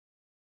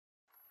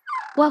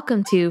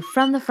Welcome to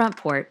From the Front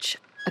Porch,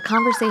 a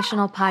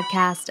conversational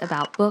podcast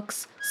about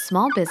books,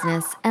 small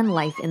business, and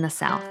life in the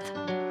South.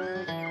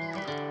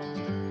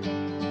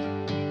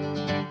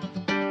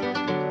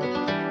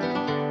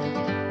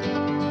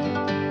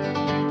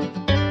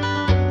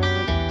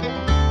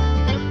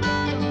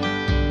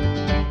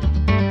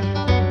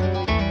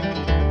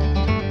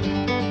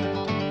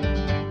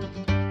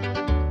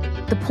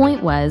 The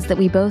point was that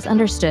we both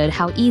understood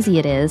how easy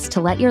it is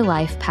to let your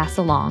life pass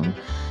along,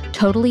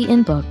 totally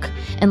in book,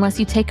 unless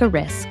you take a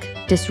risk,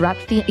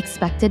 disrupt the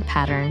expected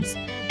patterns,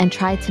 and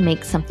try to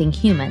make something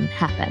human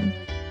happen.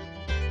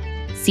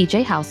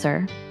 C.J.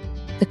 Hauser,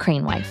 The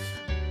Crane Wife.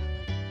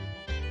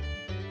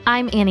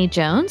 I'm Annie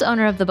Jones,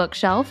 owner of The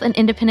Bookshelf, an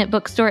independent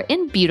bookstore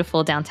in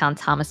beautiful downtown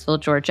Thomasville,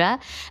 Georgia.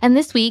 And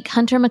this week,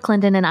 Hunter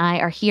McClendon and I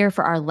are here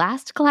for our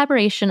last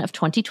collaboration of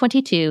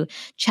 2022,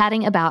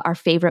 chatting about our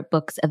favorite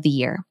books of the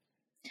year.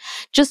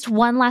 Just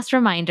one last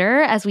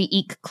reminder as we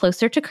eke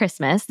closer to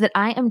Christmas that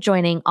I am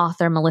joining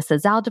author Melissa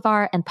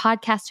Zaldivar and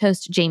podcast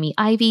host Jamie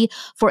Ivey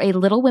for a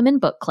Little Women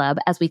book club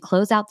as we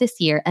close out this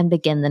year and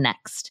begin the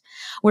next.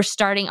 We're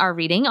starting our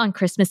reading on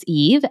Christmas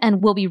Eve,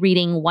 and we'll be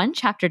reading one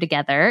chapter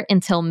together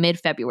until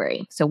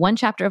mid-February. So one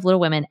chapter of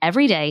Little Women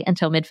every day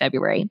until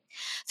mid-February.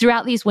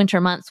 Throughout these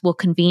winter months, we'll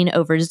convene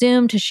over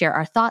Zoom to share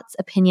our thoughts,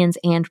 opinions,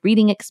 and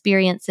reading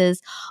experiences.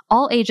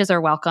 All ages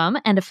are welcome,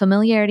 and a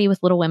familiarity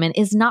with Little Women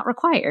is not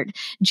required.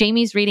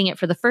 Jamie's reading it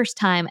for the first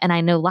time, and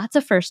I know lots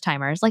of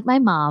first-timers, like my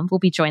mom, will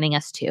be joining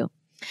us too.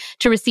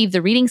 To receive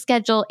the reading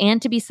schedule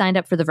and to be signed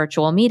up for the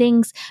virtual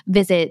meetings,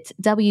 visit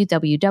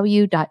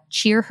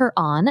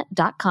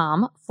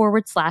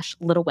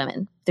www.cheerheron.com/Little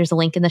Women. There's a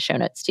link in the show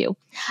notes too.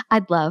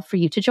 I'd love for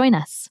you to join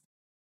us.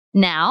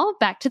 Now,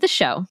 back to the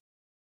show.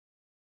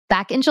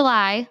 Back in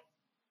July,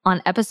 on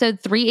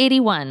episode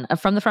 381 of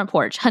From the Front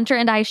Porch, Hunter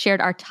and I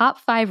shared our top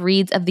 5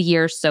 reads of the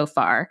year so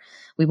far.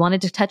 We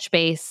wanted to touch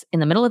base in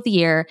the middle of the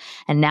year,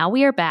 and now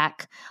we are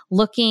back,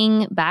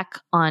 looking back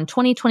on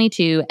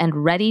 2022 and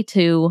ready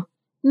to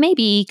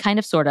maybe kind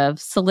of sort of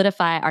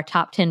solidify our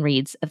top 10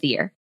 reads of the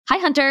year. Hi,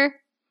 Hunter.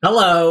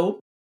 Hello.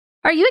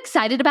 Are you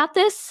excited about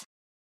this?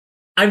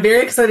 I'm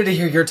very excited to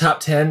hear your top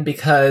 10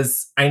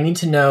 because I need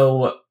to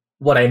know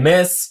what I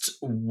missed,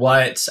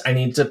 what I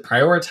need to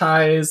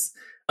prioritize.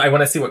 I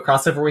want to see what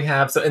crossover we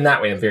have. So in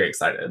that way, I'm very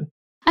excited.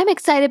 I'm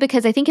excited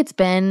because I think it's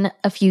been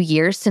a couple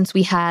years since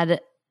we've had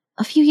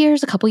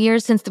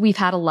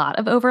a lot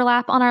of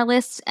overlap on our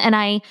list. And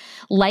I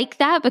like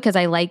that because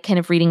I like kind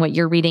of reading what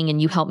you're reading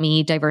and you help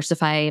me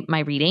diversify my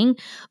reading.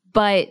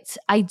 But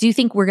I do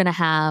think we're going to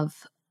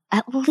have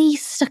at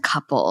least a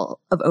couple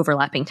of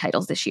overlapping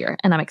titles this year.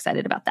 And I'm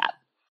excited about that.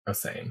 Oh,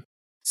 same.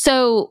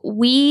 So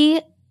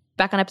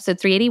back on episode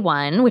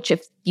 381, which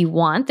if you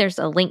want, there's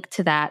a link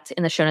to that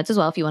in the show notes as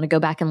well. If you want to go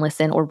back and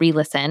listen or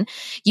re-listen,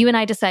 you and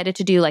I decided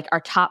to do like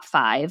our top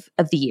 5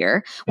 of the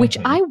year, which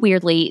I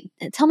weirdly,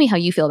 tell me how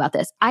you feel about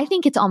this. I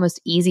think it's almost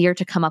easier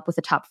to come up with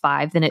a top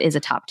 5 than it is a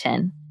top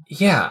 10.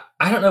 Yeah,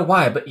 I don't know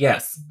why, but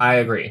yes, I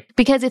agree.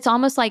 Because it's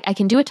almost like I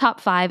can do a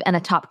top 5 and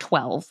a top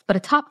 12, but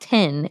a top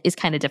 10 is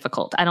kind of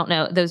difficult. I don't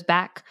know. Those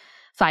back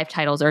 5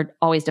 titles are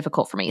always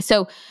difficult for me.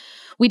 So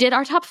we did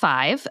our top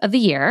 5 of the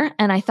year,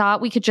 and I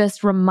thought we could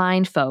just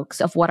remind folks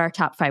of what our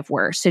top 5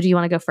 were. So do you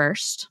want to go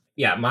first?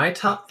 Yeah, my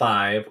top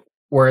 5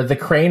 were The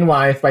Crane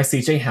Wife by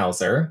C.J.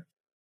 Hauser,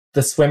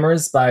 The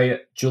Swimmers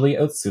by Julie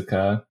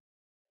Otsuka,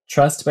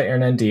 Trust by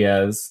Hernan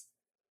Diaz,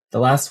 The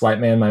Last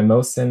White Man by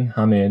Mohsin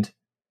Hamid. Is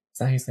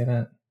that how you say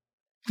that?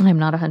 I'm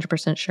not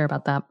 100% sure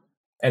about that.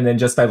 And then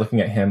Just by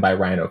Looking at Him by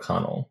Ryan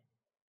O'Connell.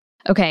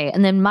 Okay,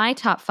 and then my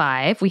top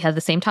 5, we had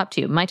the same top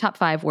 2. My top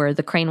 5 were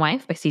The Crane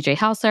Wife by C.J.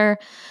 Hauser,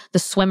 The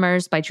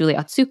Swimmers by Julie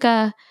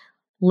Otsuka,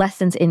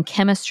 Lessons in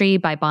Chemistry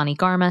by Bonnie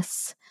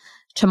Garmus,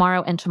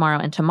 Tomorrow and Tomorrow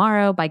and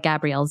Tomorrow by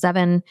Gabrielle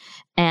Zevin,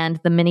 and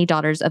The Many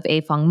Daughters of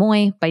A Fong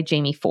Moy by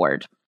Jamie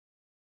Ford.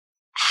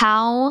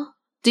 How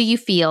do you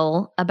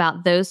feel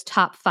about those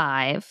top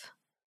 5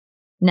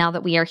 now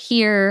that we are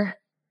here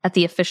at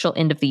the official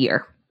end of the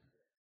year?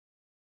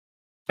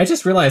 I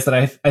just realized that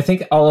I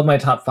think all of my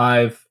top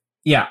 5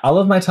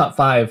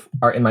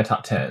 are in my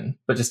top 10,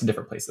 but just in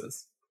different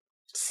places.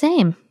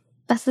 Same.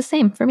 That's the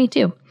same for me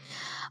too.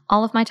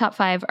 All of my top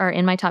 5 are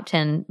in my top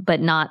 10, but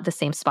not the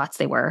same spots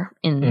they were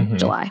in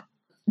July.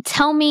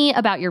 Tell me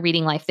about your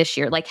reading life this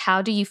year. Like,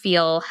 how do you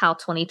feel how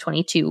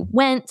 2022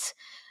 went?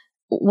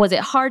 Was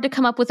it hard to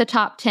come up with a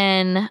top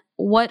 10?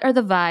 What are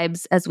the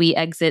vibes as we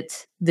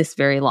exit this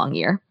very long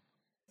year?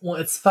 Well,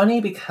 it's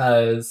funny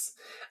because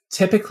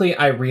typically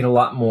I read a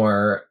lot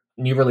more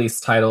new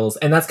release titles,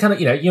 and that's kind of,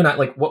 you and I,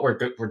 like what we're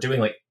doing,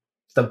 like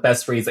the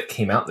best reads that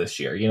came out this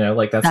year,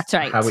 like that's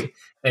right.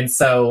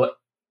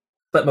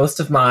 But most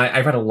of I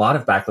read a lot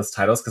of backlist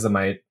titles because of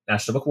my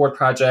National Book Award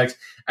project.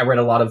 I read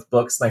a lot of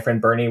books. My friend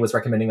Bernie was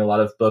recommending a lot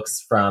of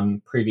books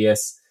from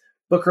previous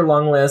Booker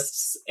long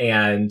lists,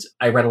 and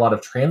I read a lot of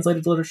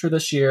translated literature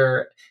this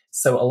year.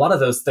 So a lot of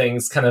those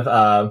things kind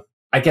of,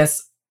 I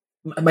guess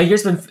my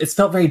year's it's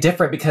felt very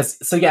different because,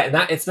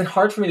 it's been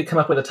hard for me to come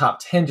up with a top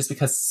 10 just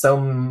because so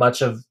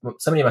many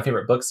of my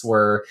favorite books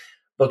were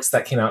books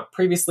that came out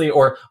previously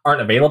or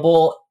aren't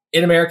available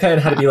in America and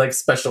had to be like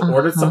special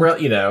ordered somewhere,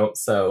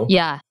 so.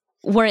 Yeah.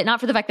 Were it not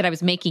for the fact that I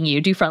was making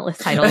you do frontlist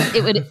titles,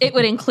 it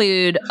would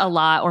include a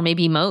lot or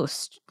maybe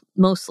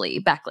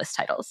mostly backlist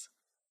titles.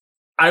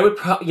 I would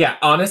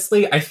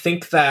honestly, I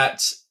think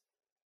that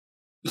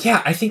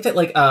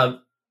like, I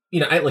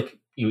like,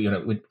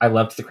 I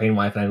loved The Crane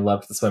Wife and I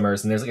loved The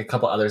Swimmers, and there's like a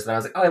couple others that I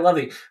was like, oh, I love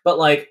these. But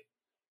like,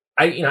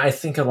 I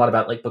think a lot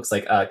about like books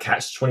like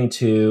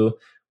Catch-22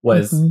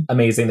 was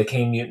amazing. The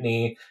Caine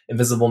Mutiny,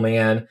 Invisible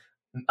Man,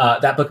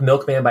 that book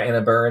Milkman by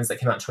Anna Burns that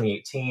came out in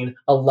 2018.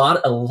 A lot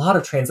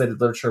of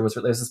translated literature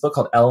there's this book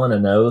called Ellen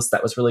and Nose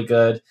that was really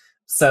good.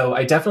 So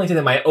I definitely think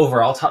that my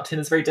overall top 10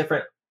 is very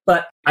different.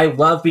 But I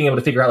love being able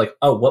to figure out like,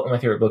 oh, what were my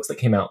favorite books that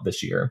came out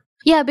this year?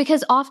 Yeah,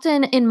 because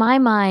often in my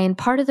mind,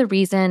 part of the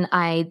reason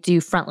I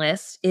do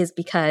frontlist is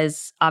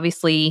because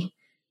obviously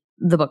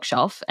the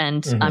bookshelf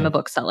and I'm a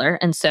bookseller.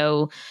 And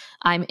so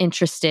I'm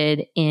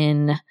interested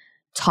in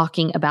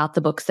talking about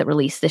the books that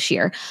released this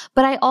year.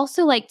 But I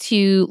also like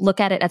to look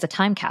at it as a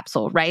time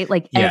capsule, right?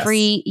 Like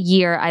every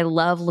year I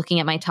love looking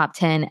at my top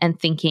 10 and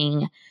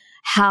thinking,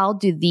 how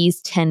do these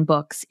 10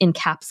 books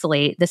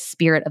encapsulate the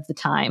spirit of the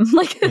time?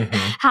 Like,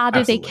 how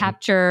do they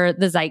capture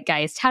the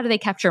zeitgeist? How do they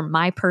capture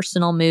my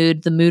personal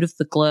mood, the mood of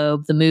the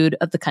globe, the mood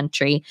of the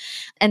country?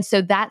 And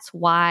so that's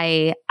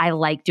why I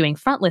like doing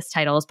frontlist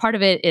titles. Part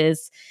of it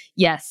is,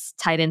 yes,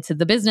 tied into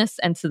the business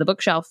and to the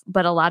bookshelf,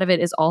 but a lot of it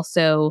is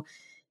also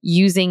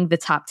using the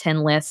top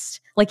 10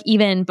 list. Like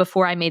even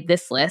before I made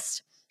this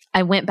list,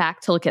 I went back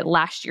to look at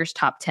last year's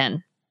top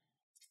 10.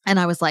 And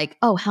I was like,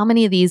 oh, how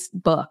many of these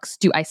books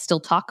do I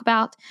still talk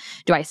about?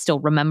 Do I still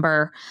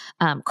remember?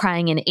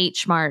 Crying in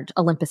H Mart,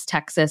 Olympus,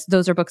 Texas.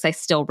 Those are books I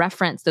still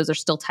reference. Those are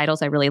still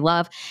titles I really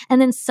love.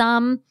 And then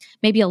some,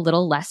 maybe a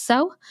little less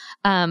so.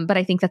 But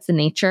I think that's the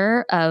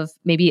nature of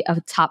maybe a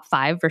top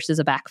 5 versus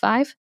a back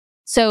 5.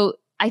 So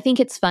I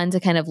think it's fun to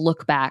kind of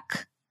look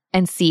back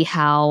and see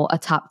how a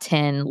top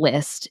 10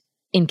 list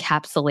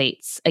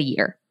encapsulates a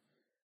year.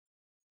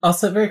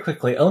 Also, very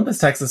quickly, Olympus,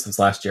 Texas was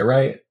last year,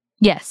 right?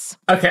 Yes.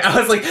 Okay. I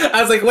was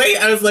like, wait,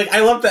 I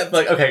love that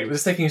book. Okay.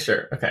 Just making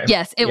sure. Okay.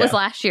 Yes, it was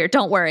last year.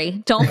 Don't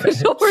worry. Don't worry.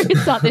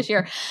 It's not this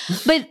year.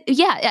 But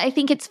yeah, I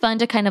think it's fun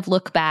to kind of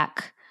look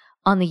back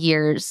on the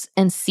years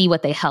and see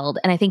what they held.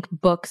 And I think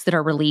books that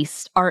are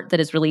released, art that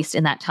is released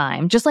in that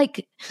time, just like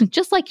your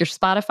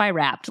Spotify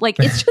Wrapped, like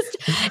it's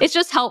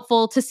just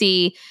helpful to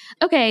see,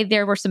 okay,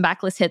 there were some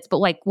backlist hits, but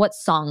like what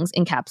songs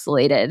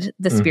encapsulated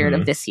the spirit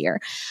of this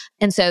year.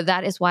 And so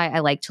that is why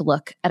I like to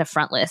look at a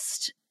front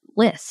list.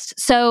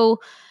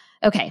 So,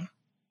 okay,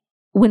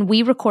 when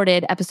we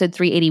recorded episode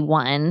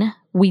 381,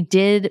 we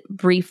did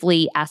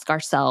briefly ask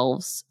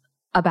ourselves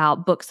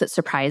about books that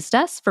surprised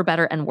us for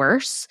better and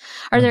worse.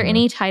 Are there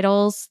any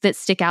titles that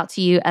stick out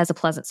to you as a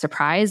pleasant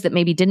surprise that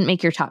maybe didn't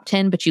make your top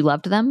 10, but you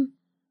loved them?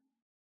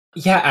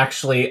 Yeah,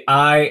 actually,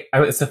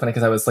 it's so funny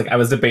because I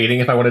was debating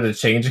if I wanted to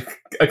change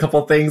a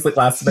couple things like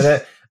last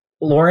minute.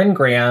 Lauren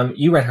Graham,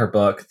 you read her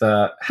book,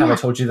 Have I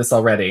Told You This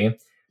Already?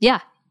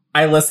 Yeah.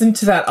 I listened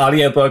to that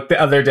audiobook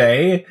the other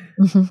day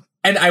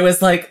and I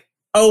was like,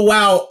 oh,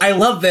 wow, I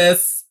love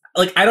this.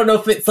 Like, I don't know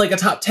if it's like a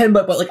top 10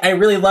 book, but like, I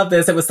really love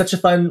this. It was such a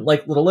fun,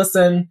 like, little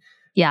listen.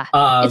 Yeah.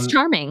 It's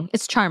charming.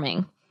 It's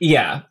charming.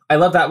 Yeah. I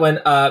love that one.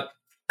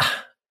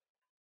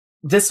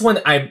 This one,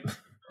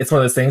 it's one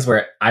of those things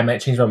where I might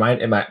change my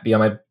mind. It might be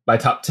on my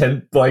top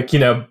 10, like,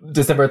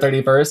 December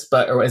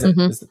 31st, or is it,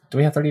 do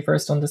we have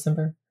 31st on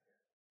December?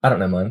 I don't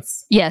know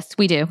months. Yes,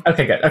 we do.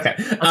 Okay, good. Okay.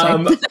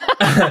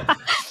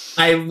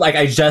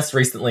 I just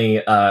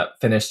recently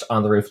finished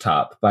On the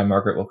Rooftop by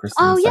Margaret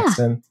Wilkerson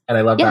Sexton, and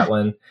I love that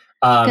one.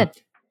 Good.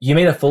 You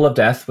Made a Fool of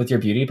Death with Your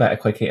Beauty by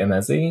Akwaeke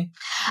Emezi.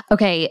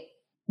 Okay.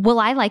 Will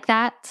I like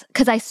that?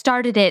 Because I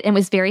started it and it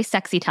was very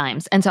sexy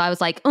times. And so I was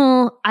like,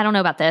 oh, I don't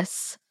know about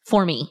this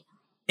for me.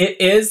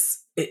 It is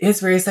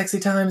very sexy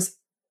times.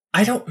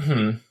 I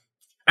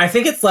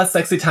think it's less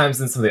sexy times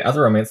than some of the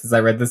other romances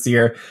I read this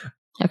year.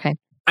 Okay.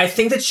 I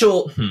think that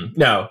she'll.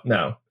 No.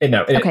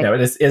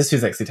 It is too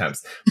sexy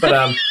times. But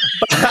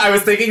I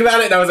was thinking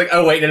about it, and I was like,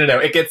 oh wait, no.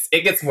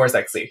 It gets more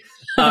sexy.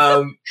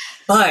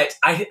 But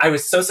I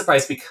was so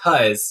surprised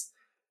because,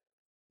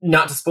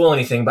 not to spoil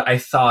anything, but I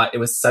thought it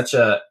was such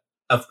a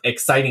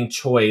exciting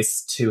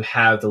choice to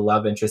have the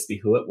love interest be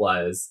who it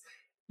was,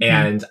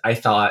 and I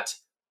thought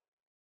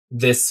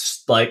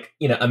this,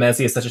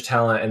 Emezi is such a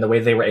talent, and the way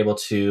they were able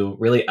to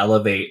really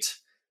elevate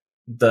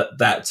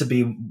that to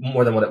be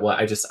more than what it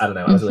was. I don't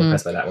know. I was really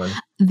impressed by that one.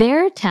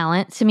 Their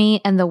talent to me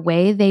and the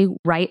way they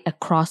write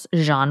across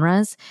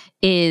genres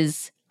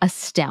is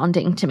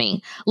astounding to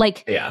me.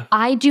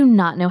 I do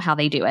not know how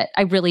they do it.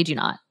 I really do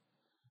not.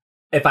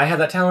 If I had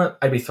that talent,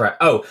 I'd be thrilled.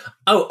 Oh,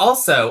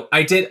 also,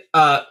 I did,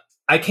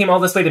 I Came All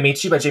This Way to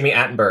Meet You by Jamie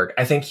Attenberg.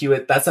 I think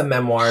that's a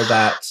memoir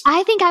that...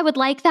 I think I would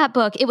like that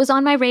book. It was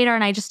on my radar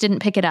and I just didn't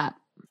pick it up.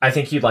 I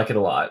think you'd like it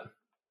a lot.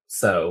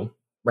 So,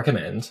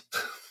 recommend.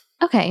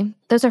 Okay,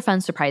 those are fun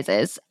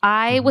surprises.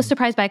 I was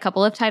surprised by a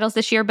couple of titles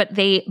this year, but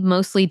they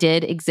mostly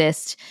did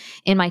exist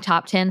in my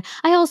top 10.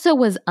 I also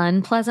was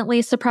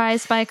unpleasantly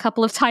surprised by a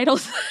couple of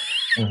titles,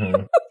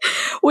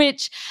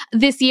 which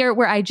this year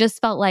where I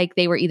just felt like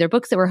they were either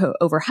books that were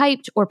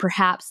overhyped or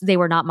perhaps they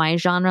were not my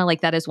genre.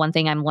 Like that is one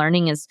thing I'm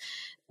learning is,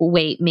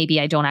 wait, maybe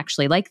I don't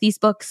actually like these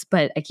books,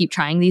 but I keep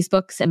trying these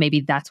books and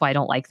maybe that's why I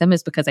don't like them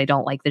is because I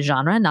don't like the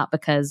genre, not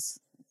because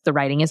the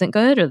writing isn't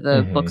good or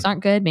the books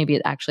aren't good. Maybe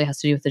it actually has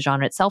to do with the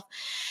genre itself.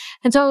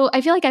 And so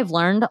I feel like I've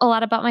learned a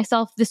lot about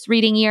myself this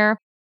reading year.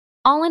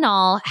 All in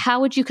all,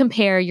 how would you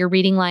compare your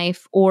reading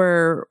life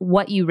or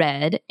what you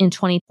read in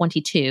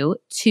 2022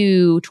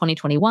 to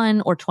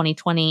 2021 or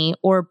 2020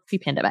 or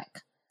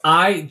pre-pandemic?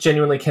 I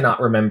genuinely cannot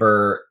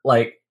remember.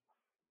 Like,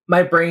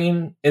 my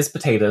brain is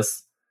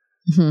potatoes.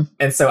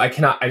 And so I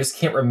just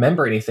can't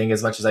remember anything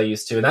as much as I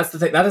used to. And that's the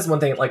thing. That is one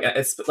thing, like,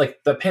 it's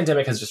like the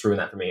pandemic has just ruined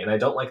that for me. And I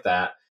don't like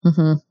that.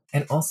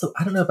 And also,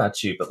 I don't know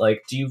about you, but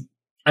like,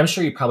 I'm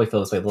sure you probably feel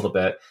this way a little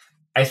bit.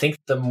 I think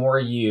the more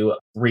you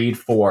read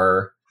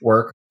for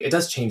work, it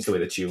does change the way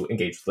that you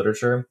engage with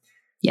literature.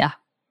 Yeah.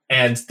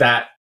 And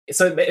so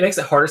it makes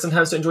it harder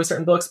sometimes to enjoy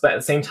certain books. But at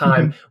the same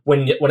time,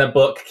 when a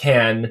book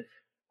can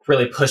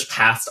really push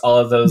past all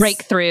of those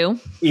breakthrough.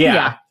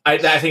 Yeah. I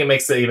think it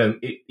makes it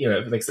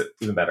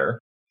even better.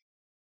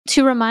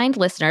 To remind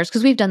listeners,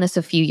 because we've done this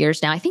a few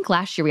years now, I think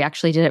last year we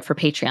actually did it for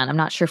Patreon. I'm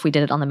not sure if we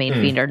did it on the main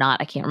feed or not.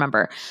 I can't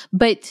remember.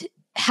 But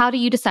how do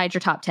you decide your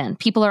top 10?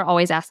 People are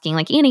always asking,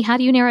 like, Annie, how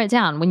do you narrow it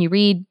down when you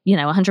read,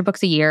 100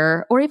 books a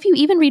year? Or if you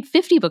even read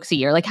 50 books a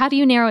year, like, how do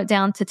you narrow it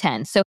down to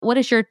 10? So what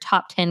is your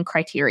top 10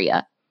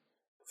 criteria?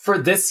 For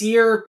this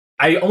year,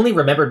 I only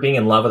remembered being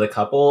in love with a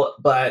couple,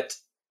 but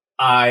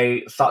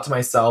I thought to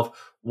myself,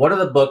 what are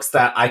the books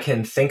that I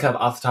can think of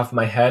off the top of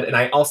my head? And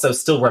I also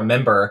still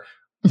remember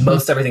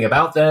most everything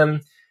about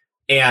them.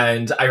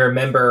 And I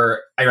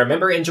remember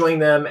enjoying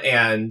them.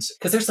 And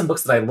because there's some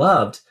books that I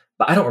loved,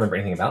 but I don't remember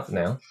anything about them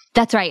now.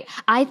 That's right.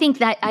 I think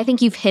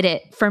you've hit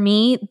it. For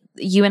me,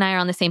 you and I are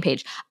on the same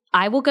page.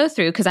 I will go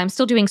through because I'm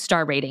still doing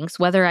star ratings.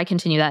 Whether I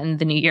continue that in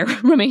the new year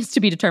remains to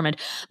be determined.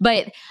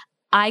 But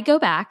I go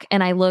back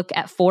and I look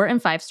at 4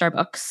 and 5 star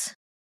books.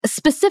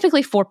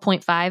 Specifically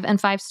 4.5 and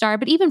 5 star,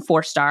 but even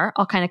 4 star,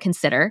 I'll kind of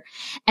consider.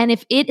 And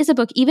if it is a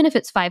book, even if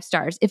it's 5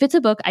 stars, if it's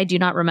a book I do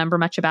not remember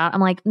much about, I'm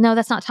like, no,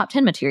 that's not top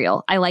 10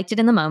 material. I liked it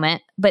in the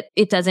moment, but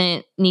it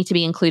doesn't need to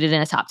be included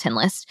in a top 10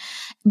 list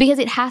because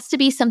it has to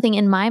be something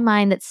in my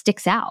mind that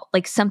sticks out,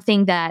 like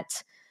something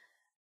that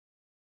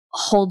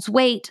holds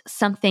weight,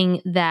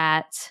 something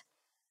that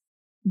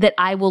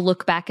I will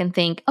look back and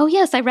think, oh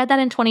yes, I read that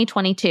in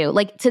 2022.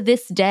 Like to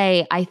this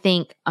day,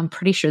 I'm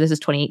pretty sure this is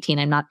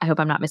 2018. I hope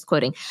I'm not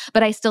misquoting,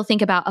 but I still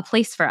think about A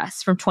Place for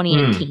Us from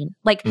 2018.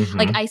 Like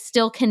I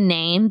still can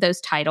name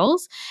those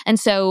titles. And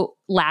so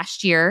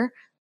last year,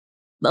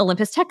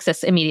 Olympus,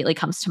 Texas immediately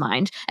comes to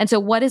mind. And so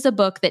what is a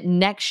book that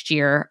next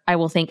year I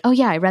will think, oh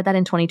yeah, I read that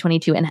in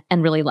 2022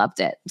 and really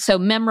loved it. So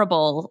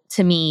memorable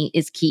to me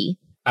is key.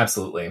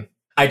 Absolutely.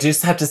 I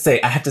have to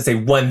say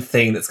one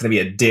thing that's going to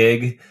be a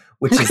dig,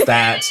 which is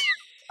that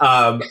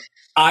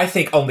I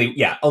think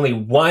only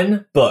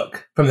one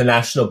book from the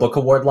National Book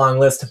Award long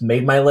list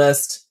made my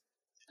list.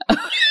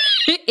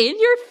 In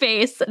your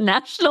face,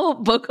 National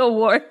Book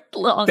Award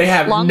long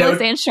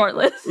list and short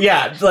list.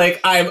 Yeah, like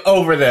I'm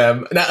over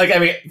them.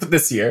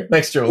 This year,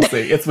 next year we'll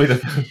see. It's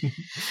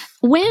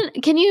When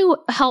can you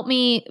help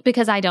me?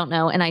 Because I don't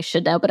know, and I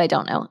should know, but I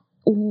don't know.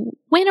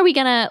 When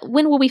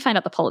will we find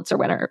out the Pulitzer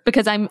winner?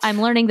 Because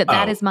I'm learning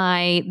that is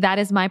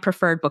my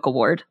preferred book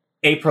award.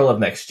 April of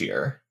next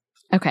year.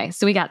 Okay,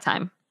 so we got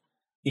time.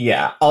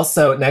 Yeah.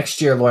 Also, next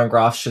year, Lauren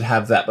Groff should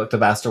have that book, The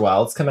Bastard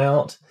Wilds, come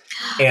out.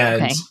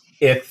 And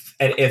if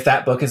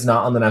that book is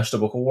not on the National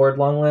Book Award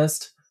long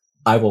list,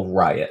 I will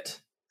riot.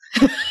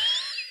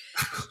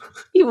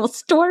 You will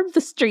storm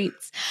the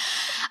streets.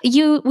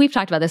 We've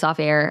talked about this off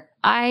air.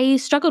 I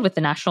struggled with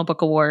the National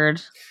Book Award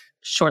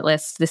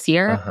shortlist this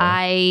year.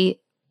 I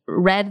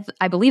read,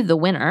 I believe, the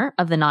winner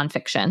of the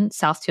nonfiction,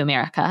 South to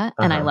America,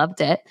 and I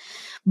loved it.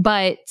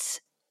 But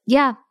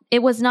yeah,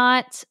 it was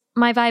not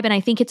my vibe. And I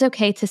think it's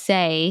okay to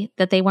say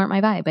that they weren't my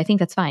vibe. I think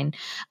that's fine.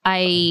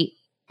 I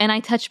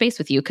touched base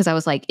with you because I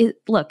was like,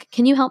 look,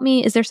 can you help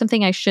me? Is there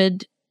something I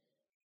should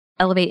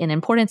elevate in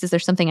importance? Is there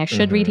something I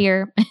should read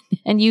here?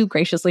 And you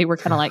graciously were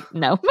kind of like,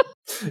 no.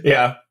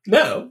 Yeah,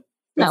 no.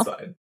 That's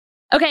fine.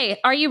 Okay,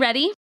 are you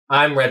ready?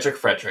 I'm Redrick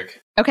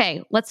Frederick.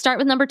 Okay, let's start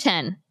with number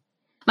 10.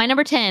 My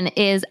number 10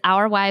 is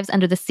Our Wives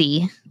Under the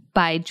Sea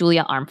by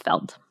Julia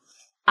Armfeld.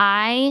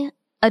 I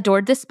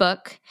adored this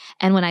book.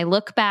 And when I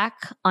look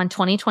back on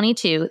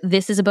 2022,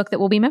 this is a book that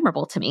will be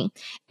memorable to me.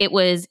 It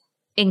was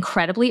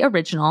incredibly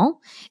original.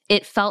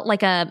 It felt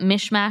like a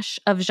mishmash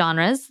of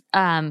genres.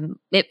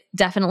 It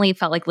definitely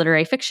felt like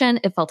literary fiction.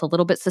 It felt a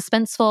little bit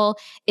suspenseful.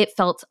 It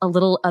felt a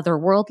little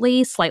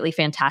otherworldly, slightly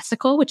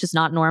fantastical, which is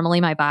not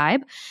normally my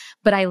vibe.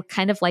 But I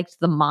kind of liked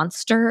the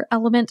monster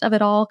element of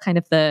it all, kind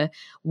of the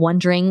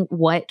wondering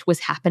what was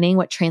happening,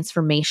 what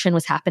transformation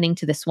was happening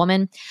to this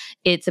woman.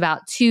 It's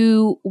about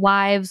 2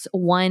 wives,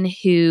 one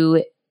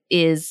who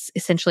is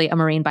essentially a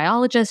marine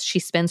biologist. She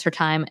spends her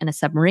time in a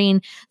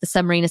submarine. The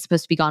submarine is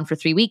supposed to be gone for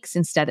 3 weeks.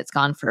 Instead, it's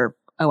gone for,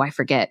 I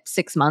forget,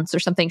 6 months or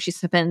something. She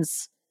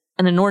spends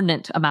an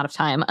inordinate amount of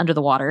time under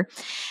the water.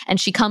 And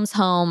she comes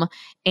home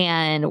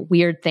and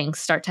weird things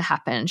start to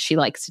happen. She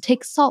likes to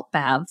take salt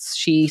baths.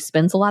 She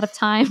spends a lot of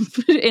time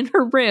in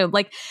her room.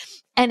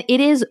 And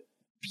it is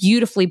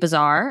beautifully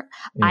bizarre.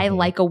 Mm-hmm. I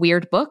like a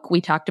weird book. We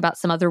talked about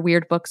some other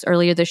weird books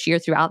earlier this year,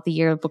 throughout the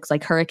year, books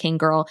like Hurricane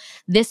Girl.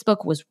 This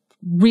book was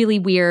really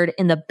weird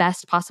in the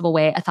best possible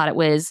way. I thought it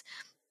was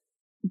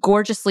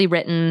gorgeously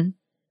written.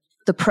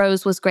 The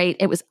prose was great.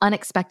 It was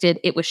unexpected.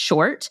 It was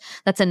short.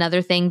 That's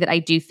another thing that I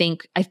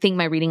think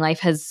my reading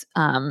life has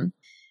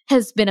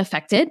been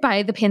affected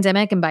by the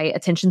pandemic and by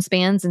attention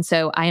spans. And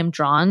so I am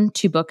drawn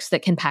to books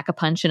that can pack a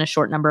punch in a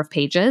short number of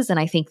pages. And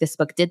I think this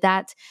book did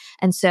that.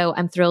 And so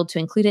I'm thrilled to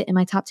include it in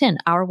my top 10,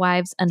 Our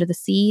Wives Under the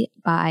Sea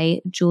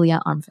by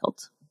Julia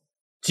Armfield.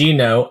 Do you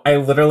know, I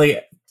literally,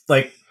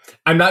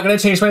 I'm not going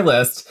to change my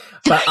list,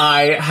 but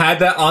I had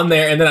that on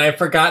there, and then I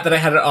forgot that I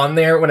had it on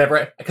there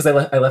because I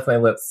left my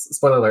list,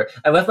 spoiler alert,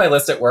 I left my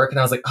list at work, and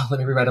I was like, oh, let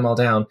me rewrite them all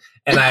down.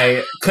 And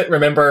I couldn't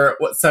remember,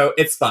 so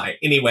it's fine.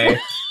 Anyway,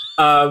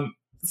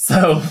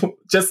 so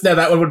just know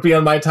that one would be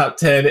on my top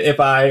 10 if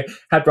I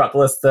had brought the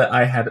list that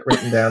I had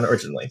written down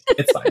originally.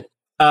 It's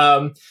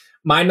fine.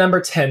 My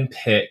number 10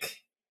 pick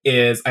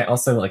is, I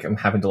also, I'm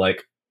having to,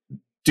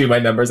 do my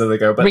numbers as I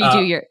go. But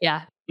redo your,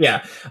 yeah.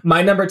 Yeah.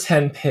 My number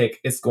 10 pick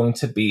is going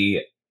to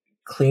be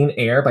Clean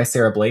Air by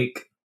Sarah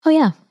Blake. Oh,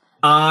 yeah.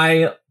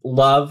 I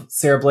love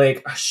Sarah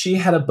Blake. She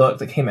had a book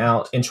that came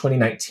out in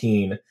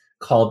 2019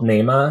 called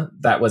Nema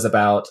that was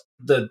about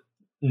the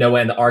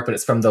Noah and the Ark, but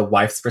it's from the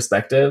wife's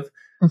perspective.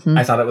 Mm-hmm.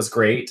 I thought it was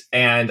great.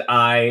 And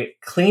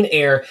Clean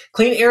Air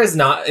is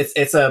not,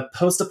 it's a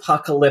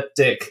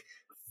post-apocalyptic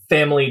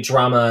family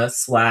drama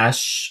 /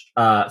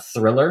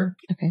 thriller.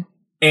 Okay.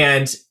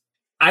 And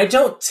I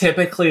don't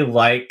typically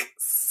like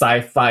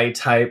sci-fi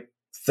type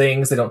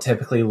things. I don't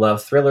typically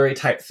love thrillery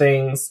type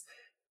things.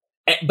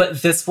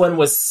 But this one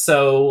was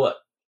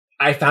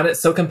I found it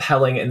so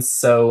compelling and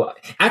so...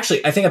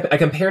 Actually, I think I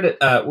compared it...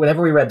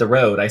 whenever we read The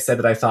Road, I said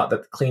that I thought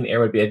that Clean Air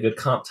would be a good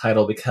comp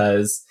title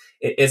because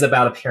it is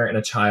about a parent and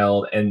a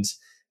child and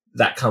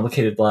that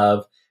complicated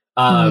love.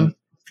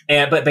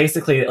 But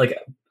basically,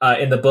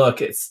 in the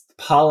book, it's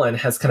pollen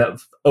has kind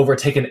of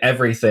overtaken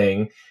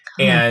everything.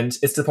 And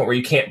it's to the point where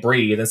you can't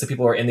breathe. And so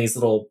people are in these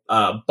little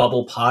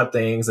bubble pod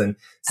things and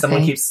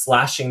someone keeps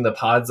slashing the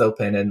pods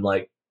open and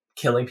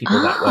killing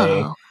people that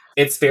way.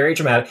 It's very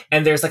dramatic.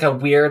 And there's a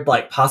weird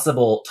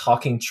possible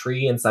talking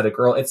tree inside a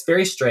girl. It's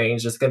very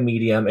strange. Just a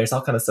medium. There's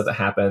all kind of stuff that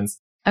happens.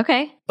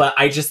 Okay. But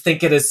I just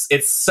think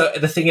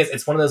the thing is,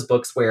 it's one of those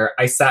books where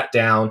I sat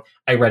down,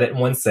 I read it in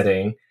one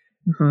sitting,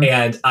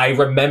 and I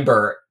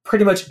remember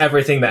pretty much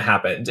everything that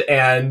happened.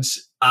 And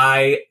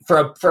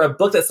for a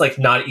book that's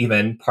not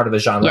even part of a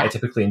genre I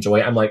typically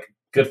enjoy, I'm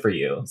good for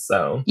you.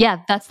 So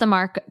yeah, that's the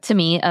mark to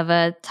me of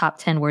a top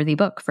 10 worthy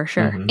book for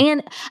sure. Mm-hmm.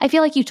 And I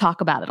feel like you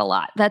talk about it a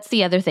lot. That's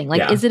the other thing.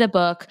 Is it a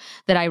book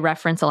that I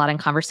reference a lot in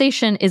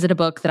conversation? Is it a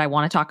book that I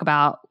want to talk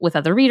about with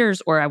other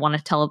readers or I want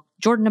to tell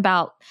Jordan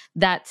about?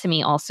 That to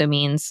me also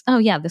means, oh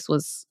yeah, this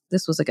was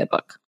a good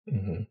book.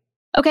 Mm-hmm.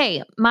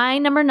 Okay, my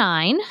number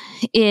 9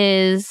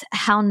 is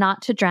How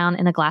Not to Drown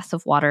in a Glass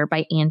of Water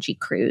by Angie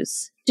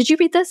Cruz. Did you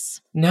read this?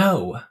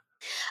 No.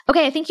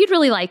 Okay, I think you'd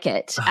really like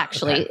it,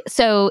 actually. Okay.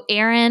 So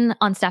Aaron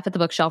on staff at the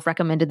bookshelf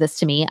recommended this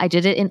to me. I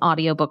did it in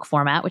audiobook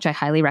format, which I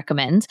highly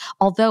recommend.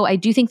 Although I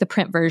do think the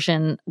print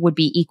version would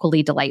be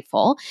equally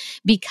delightful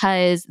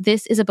because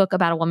this is a book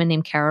about a woman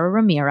named Cara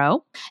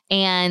Romero,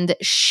 and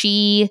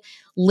she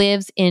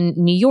lives in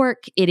New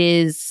York. It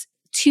is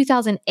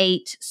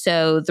 2008,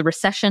 so the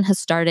recession has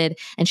started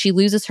and she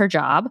loses her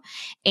job.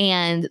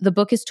 And the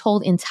book is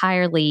told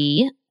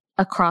entirely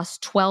across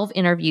 12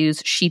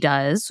 interviews she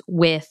does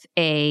with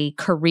a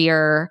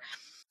career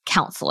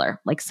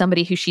counselor,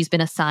 somebody who she's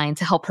been assigned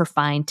to help her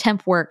find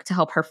temp work, to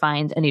help her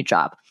find a new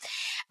job.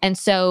 And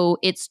so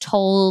it's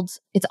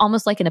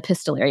almost like an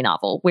epistolary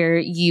novel where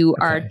you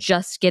are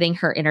just getting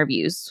her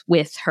interviews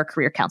with her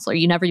career counselor.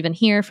 You never even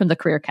hear from the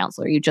career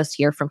counselor. You just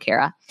hear from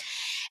Cara.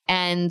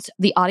 And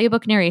the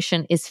audiobook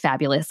narration is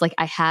fabulous.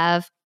 I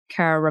have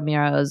Cara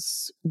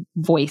Romero's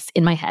voice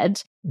in my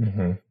head.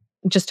 Mm-hmm.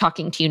 Just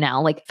talking to you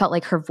now, felt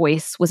like her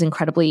voice was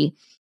incredibly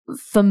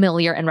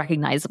familiar and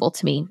recognizable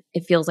to me.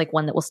 It feels like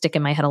one that will stick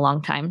in my head a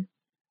long time.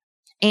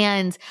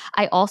 And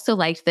I also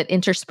liked that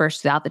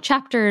interspersed throughout the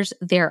chapters,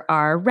 there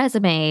are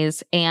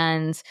resumes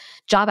and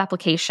job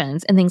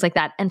applications and things like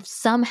that. And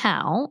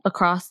somehow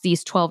across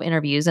these 12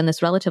 interviews and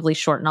this relatively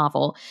short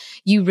novel,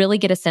 you really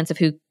get a sense of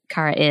who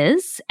Cara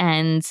is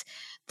and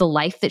the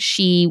life that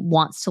she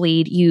wants to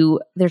lead.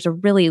 There's a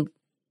really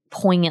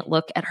poignant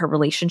look at her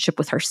relationship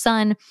with her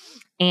son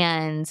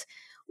and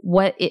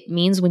what it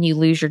means when you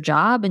lose your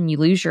job and you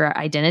lose your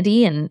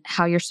identity and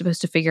how you're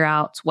supposed to figure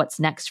out what's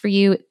next for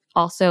you.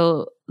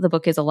 Also, the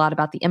book is a lot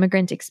about the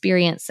immigrant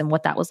experience and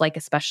what that was like,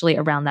 especially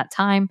around that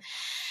time.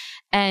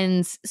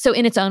 And so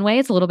in its own way,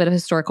 it's a little bit of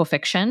historical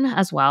fiction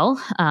as well.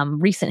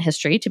 Recent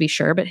history, to be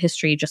sure, but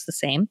history just the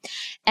same.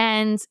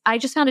 And I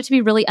just found it to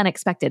be really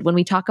unexpected. When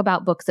we talk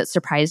about books that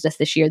surprised us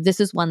this year, this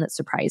is one that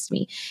surprised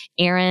me.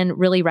 Erin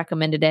really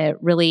recommended it,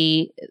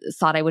 really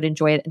thought I would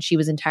enjoy it, and she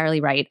was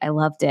entirely right. I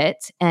loved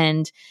it.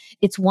 And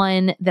it's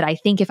one that I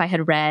think if I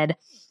had read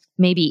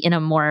maybe in a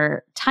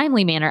more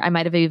timely manner, I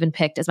might have even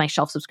picked as my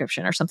shelf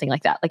subscription or something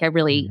like that. Like I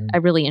really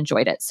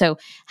enjoyed it. So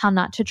How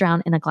Not to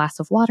Drown in a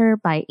Glass of Water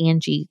by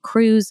Angie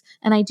Cruz.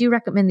 And I do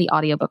recommend the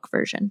audiobook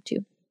version too.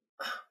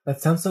 That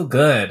sounds so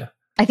good.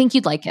 I think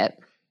you'd like it.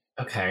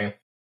 Okay.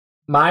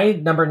 My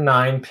number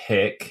 9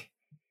 pick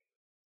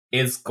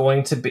is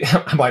going to be,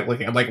 I'm like,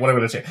 what am I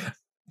going to say?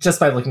 Just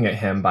by Looking at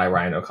Him by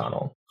Ryan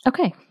O'Connell.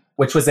 Okay.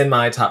 Which was in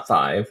my top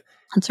 5.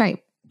 That's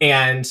right.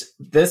 And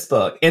this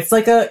book, it's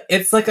like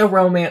a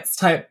romance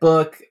type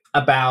book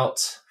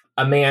about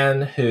a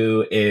man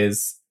who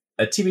is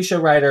a TV show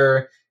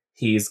writer.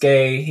 He's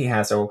gay, he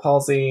has cerebral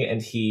palsy,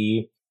 and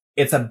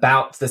it's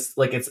about this,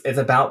 like it's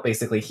about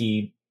basically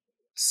he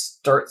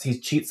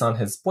cheats on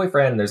his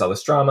boyfriend, and there's all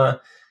this drama.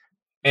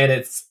 And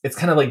it's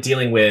kind of like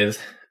dealing with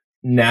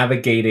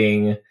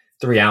navigating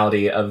the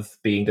reality of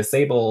being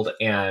disabled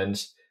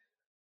and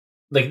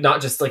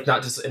not just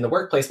in the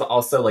workplace, but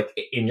also like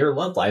in your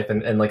love life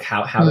and like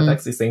how it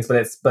affects these things.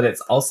 But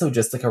it's also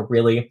just like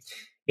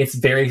it's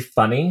very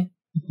funny.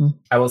 Mm-hmm.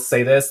 I will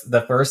say this,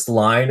 the first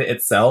line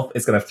itself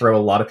is going to throw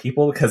a lot of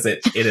people because it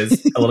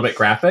is a little bit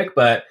graphic,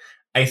 but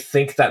I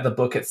think that the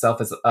book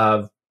itself is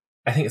I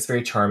think it's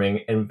very charming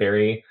and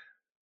very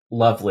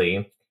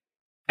lovely.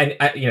 And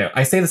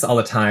I say this all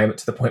the time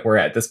to the point where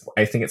at this point,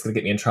 I think it's going to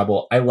get me in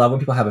trouble. I love when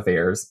people have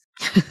affairs.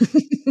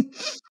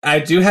 I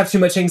do have too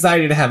much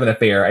anxiety to have an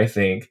affair, I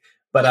think,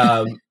 but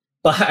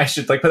I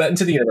should like put that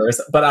into the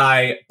universe. But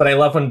I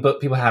love when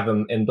people have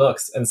them in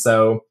books, and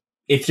so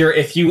if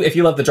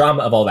you love the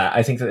drama of all that,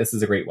 I think that this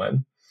is a great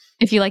one.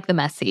 If you like the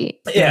messy,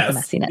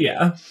 yes, the messiness.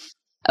 Yeah.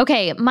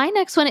 Okay, my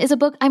next one is a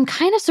book I'm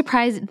kind of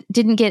surprised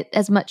didn't get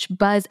as much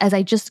buzz as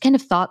I just kind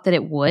of thought that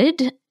it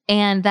would.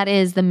 And that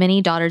is The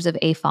Many Daughters of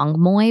A Fong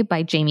Moy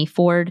by Jamie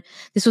Ford.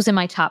 This was in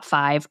my top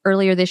 5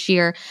 earlier this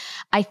year.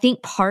 I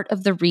think part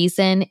of the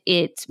reason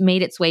it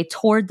made its way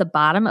toward the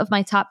bottom of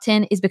my top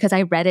 10 is because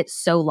I read it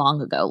so long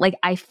ago. Like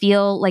I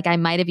feel like I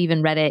might have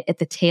even read it at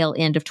the tail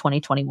end of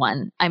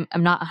 2021. I'm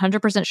not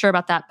 100% sure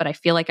about that, but I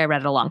feel like I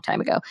read it a long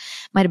time ago.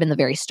 Might have been the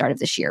very start of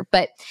this year.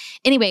 But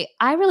anyway,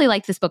 I really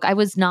liked this book. I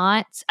was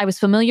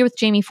familiar with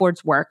Jamie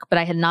Ford's work, but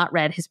I had not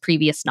read his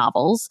previous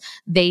novels.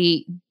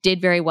 They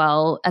did very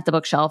well at the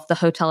bookshelf. The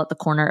Hotel at the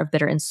Corner of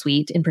Bitter and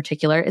Sweet, in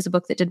particular, is a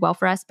book that did well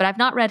for us, but I've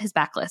not read his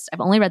backlist.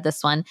 I've only read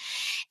this one,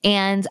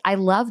 and I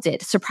loved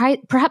it.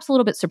 Perhaps a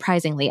little bit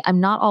surprisingly. I'm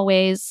not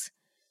always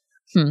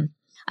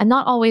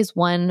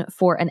one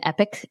for an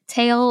epic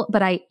tale,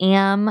 but I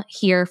am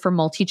here for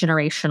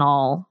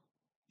multi-generational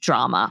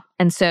drama.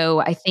 And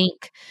so I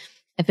think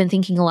I've been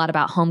thinking a lot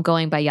about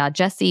Homegoing by Yaa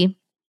Gyasi.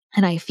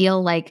 And I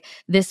feel like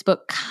this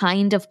book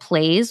kind of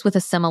plays with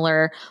a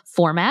similar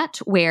format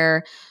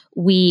where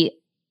we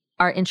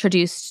are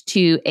introduced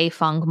to A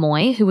Fong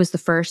Moy, who was the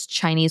first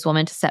Chinese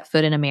woman to set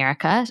foot in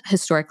America.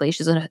 Historically,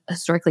 she's a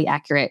historically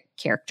accurate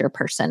character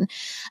person.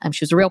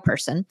 She was a real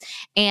person.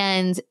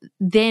 And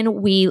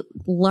then we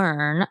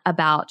learn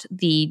about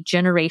the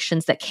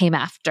generations that came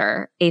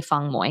after A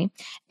Fong Moy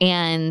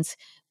and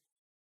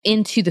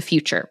into the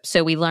future.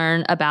 So we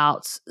learn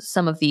about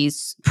some of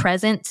these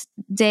present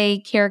day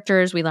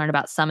characters. We learn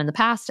about some in the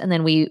past, and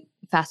then we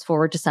fast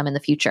forward to some in the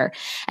future.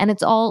 And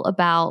it's all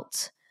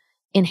about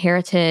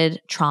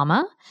inherited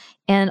trauma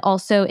and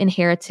also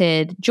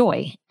inherited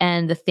joy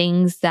and the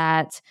things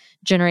that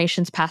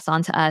generations pass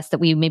on to us that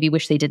we maybe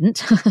wish they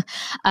didn't,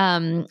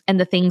 and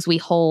the things we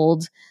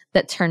hold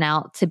that turn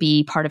out to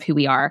be part of who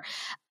we are.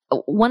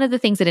 One of the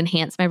things that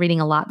enhanced my reading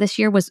a lot this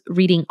year was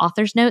reading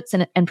author's notes,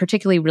 and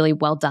particularly really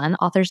well done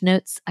author's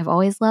notes. I've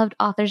always loved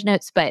author's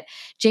notes, but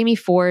Jamie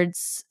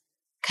Ford's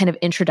kind of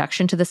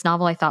introduction to this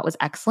novel I thought was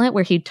excellent,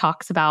 where he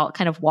talks about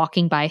kind of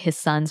walking by his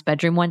son's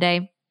bedroom one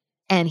day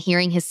and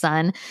hearing his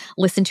son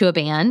listen to a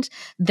band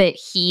that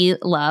he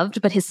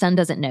loved, but his son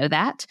doesn't know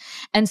that.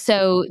 And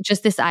so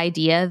just this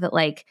idea that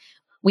like,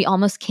 we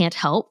almost can't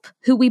help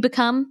who we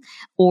become,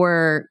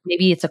 or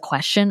maybe it's a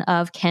question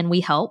of, can we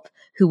help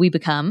who we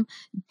become?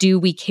 Do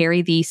we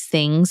carry these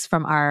things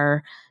from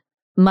our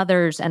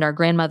mothers and our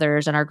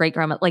grandmothers and our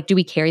great-grandma? Like, do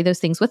we carry those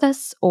things with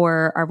us,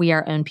 or are we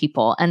our own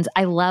people? And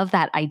I love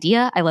that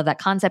idea. I love that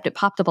concept. It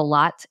popped up a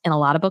lot in a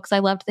lot of books I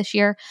loved this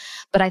year,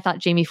 but I thought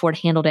Jamie Ford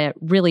handled it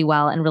really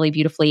well and really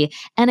beautifully.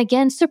 And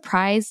again,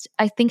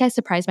 I think I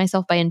surprised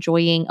myself by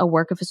enjoying a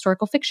work of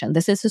historical fiction.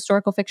 This is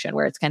historical fiction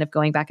where it's kind of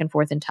going back and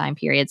forth in time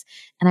periods,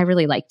 and I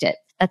really liked it.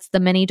 That's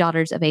The Many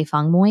Daughters of A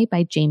Fong Moy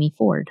by Jamie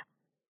Ford.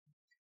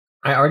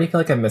 I already feel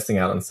like I'm missing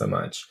out on so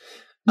much.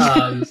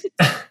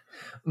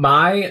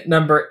 My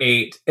number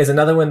 8 is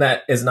another one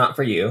that is not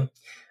for you.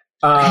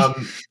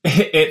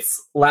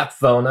 It's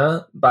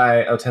Lapvona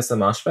by Ottessa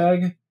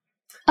Moshfegh.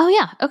 Oh,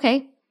 yeah.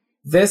 Okay.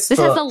 This book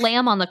has a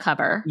lamb on the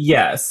cover.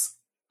 Yes.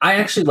 I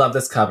actually love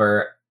this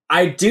cover.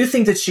 I do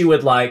think that you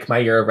would like My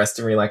Year of Rest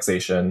and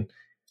Relaxation.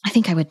 I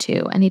think I would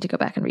too. I need to go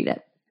back and read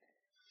it.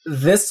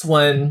 This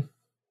one,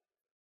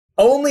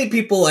 only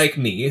people like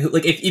me, who,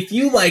 like, if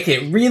you like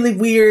it really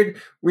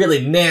weird,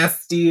 really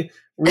nasty,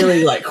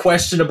 really like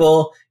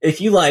questionable,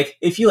 if you like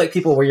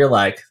people where you're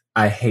like,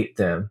 I hate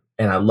them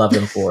and I love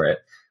them for it,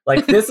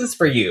 like, this is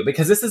for you,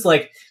 because this is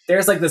like,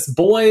 there's like this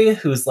boy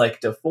who's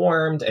like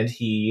deformed and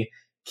he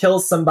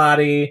kills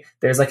somebody.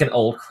 There's like an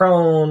old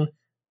crone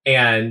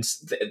and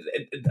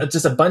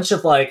just a bunch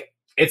of like,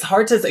 it's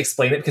hard to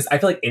explain it because I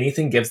feel like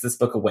anything gives this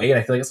book away, and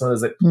I feel like it's one of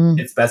those that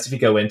it's best if you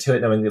go into it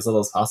knowing as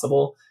little as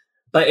possible.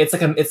 But it's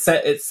like it's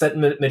set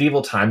in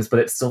medieval times, but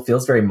it still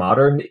feels very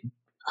modern.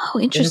 Oh,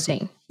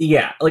 interesting.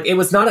 Yeah, like it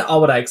was not at all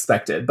what I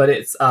expected, but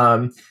it's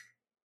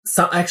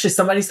actually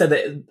somebody said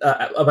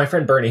that my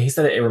friend Bernie, he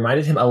said that it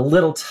reminded him a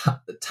little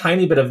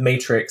tiny bit of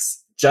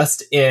Matrix,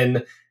 just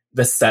in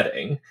the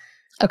setting.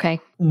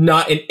 Okay,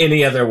 not in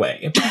any other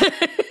way.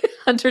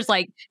 Hunter's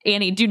like,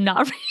 Annie, do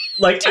not read.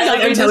 Like,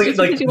 I'm telling you,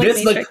 like,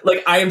 this,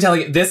 like, I am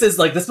telling you, this is,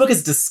 like, this book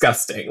is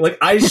disgusting. Like,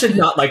 I should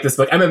not like this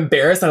book. I'm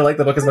embarrassed I like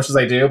the book as much as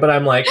I do, but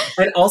I'm like,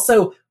 and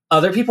also,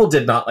 other people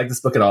did not like this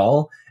book at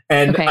all.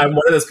 And I'm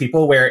one of those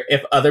people where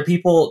if other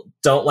people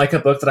don't like a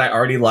book that I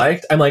already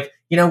liked, I'm like,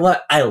 you know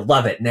what? I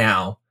love it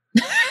now.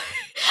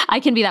 I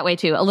can be that way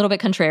too. A little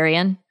bit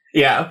contrarian.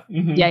 Yeah.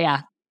 Mm-hmm.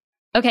 Yeah.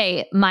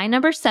 Okay, my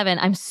number 7,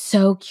 I'm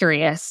so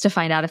curious to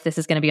find out if this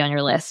is going to be on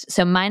your list.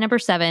 So my number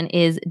 7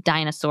 is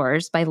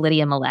Dinosaurs by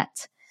Lydia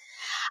Millette.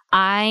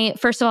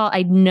 First of all,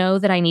 I know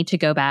that I need to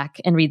go back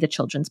and read the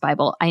Children's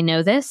Bible. I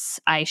know this.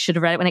 I should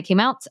have read it when it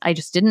came out. I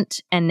just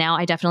didn't. And now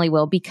I definitely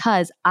will,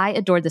 because I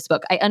adored this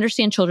book. I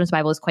understand Children's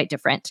Bible is quite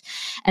different.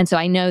 And so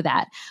I know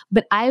that.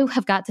 But I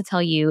have got to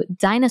tell you,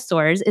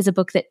 Dinosaurs is a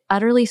book that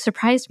utterly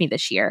surprised me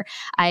this year.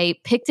 I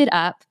picked it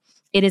up.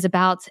 It is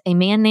about a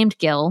man named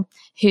Gil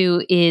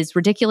who is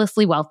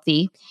ridiculously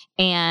wealthy,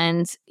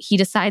 and he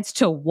decides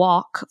to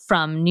walk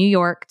from New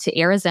York to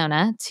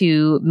Arizona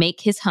to make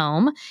his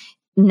home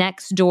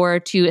next door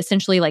to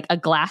essentially like a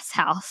glass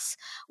house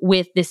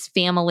with this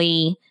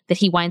family that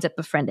he winds up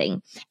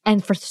befriending.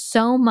 And for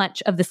so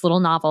much of this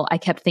little novel, I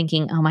kept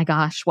thinking, oh my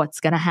gosh,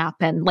 what's going to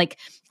happen? Like,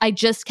 I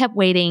just kept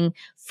waiting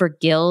for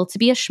Gil to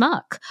be a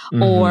schmuck,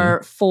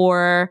 or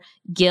for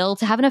Gil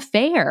to have an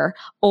affair,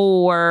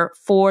 or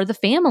for the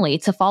family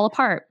to fall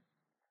apart.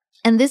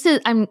 And this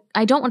is,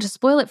 I don't want to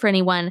spoil it for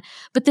anyone,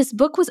 but this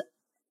book was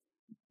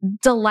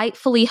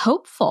delightfully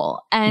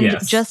hopeful and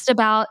just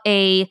about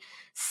a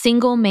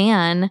single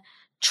man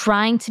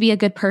trying to be a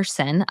good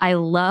person. I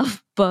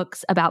love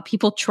books about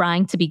people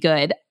trying to be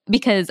good,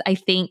 because I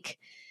think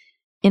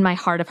in my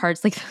heart of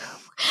hearts,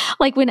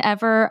 like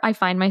whenever I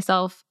find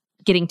myself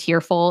getting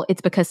tearful, it's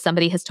because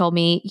somebody has told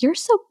me,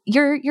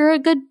 you're a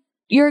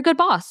good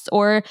boss,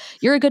 or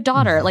you're a good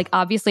daughter. Like,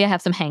 obviously I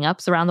have some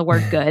hangups around the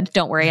word good.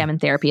 Don't worry, I'm in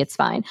therapy. It's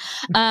fine.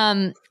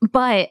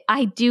 But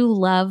I do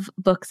love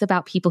books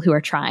about people who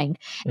are trying.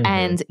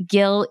 And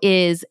Gil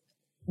is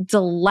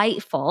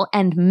delightful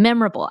and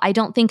memorable. I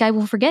don't think I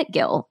will forget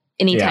Gil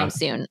anytime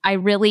soon. I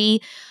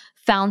really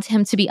found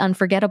him to be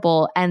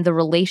unforgettable, and the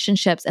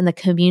relationships and the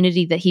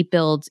community that he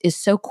builds is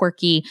so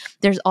quirky.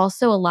 There's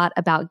also a lot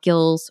about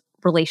Gil's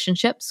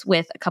relationships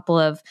with a couple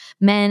of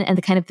men and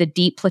the kind of the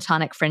deep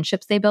platonic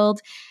friendships they build.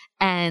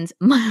 And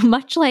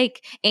much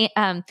like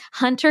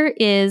Hunter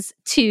is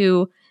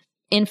to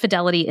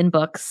infidelity in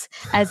books,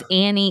 as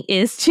Annie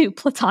is to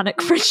platonic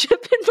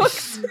friendship in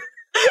books.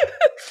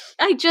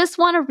 I just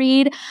want to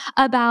read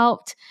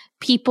about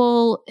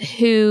people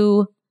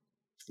who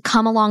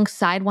come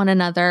alongside one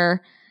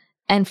another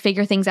and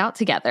figure things out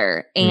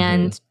together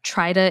and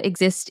try to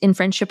exist in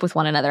friendship with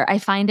one another. I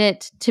find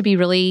it to be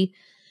really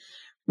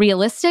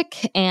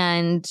realistic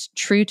and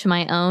true to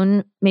my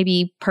own,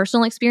 maybe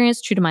personal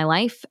experience, true to my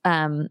life.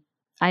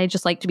 I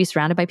just like to be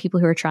surrounded by people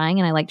who are trying,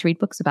 and I like to read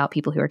books about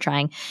people who are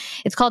trying.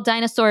 It's called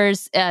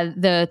Dinosaurs.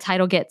 The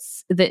title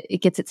gets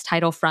its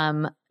title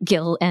from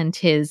Gil and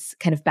his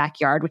kind of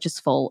backyard, which is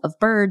full of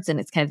birds, and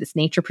it's kind of this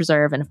nature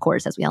preserve. And of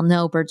course, as we all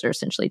know, birds are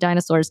essentially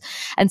dinosaurs.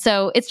 And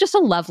so it's just a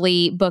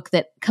lovely book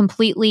that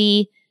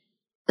completely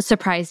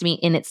surprised me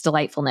in its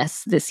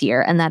delightfulness this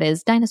year, and that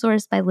is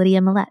Dinosaurs by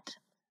Lydia Millette.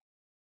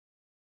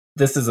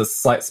 This is a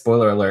slight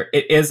spoiler alert.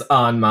 It is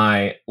on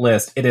my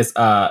list. It is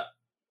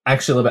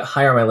actually a little bit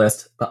higher on my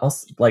list, but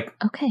also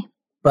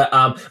but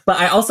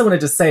I also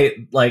wanted to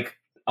say, like,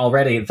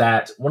 already,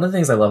 that one of the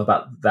things I love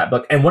about that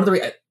book, and one of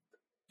the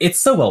it's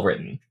so well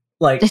written.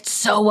 Like, it's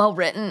so well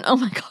written. Oh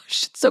my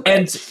gosh, it's so good.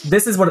 And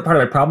this is part of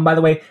my problem, by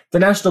the way. The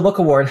National Book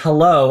Award,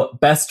 hello,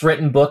 best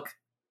written book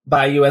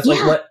by US.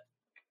 Like, what?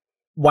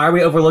 Why are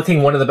we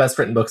overlooking one of the best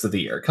written books of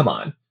the year? Come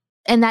on.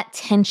 And that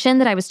tension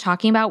that I was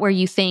talking about, where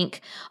you think,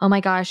 oh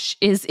my gosh,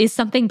 is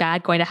something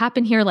bad going to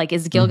happen here? Like,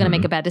 is Gil going to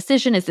make a bad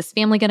decision? Is this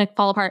family going to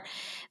fall apart?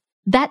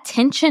 that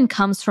tension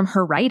comes from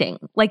her writing.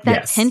 Like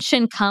that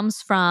tension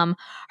comes from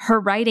her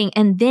writing.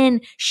 And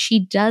then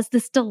she does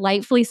this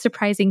delightfully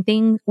surprising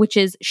thing, which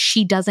is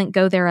she doesn't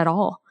go there at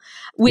all,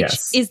 which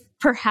is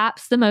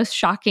perhaps the most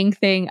shocking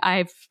thing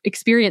I've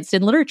experienced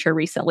in literature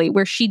recently,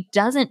 where she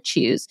doesn't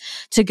choose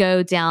to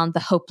go down the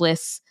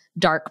hopeless,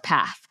 dark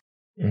path.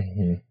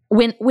 Mm-hmm.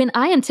 When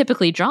I am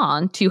typically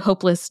drawn to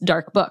hopeless,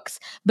 dark books,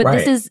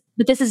 but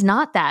this is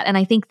not that. And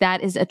I think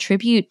that is a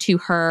tribute to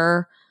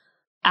her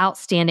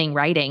outstanding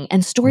writing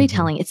and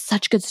storytelling. It's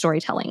such good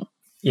storytelling.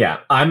 Yeah,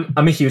 I'm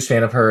a huge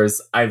fan of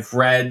hers. I've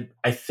read,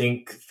 I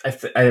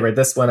read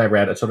this one. I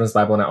read A Children's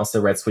Bible, and I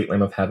also read Sweet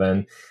Lamb of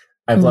Heaven.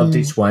 I've loved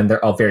each one.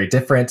 They're all very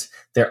different.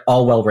 They're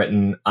all well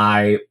written.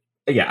 I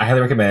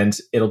highly recommend.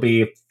 I'll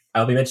be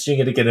mentioning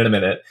it again in a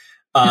minute.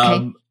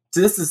 So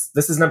this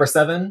is number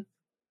 7.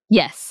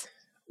 Yes.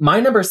 My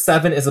number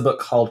 7 is a book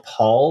called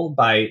Paul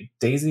by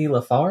Daisy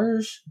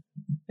Lafarge,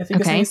 I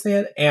think is how you say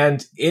it.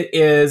 And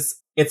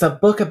it's a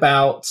book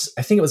about,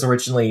 I think it was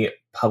originally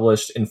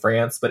published in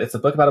France, but it's a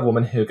book about a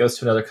woman who goes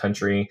to another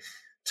country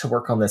to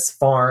work on this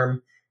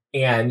farm.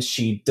 And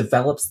she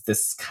develops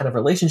this kind of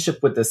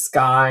relationship with this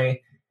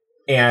guy.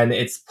 And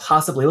it's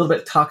possibly a little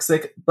bit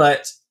toxic,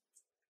 but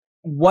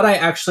what I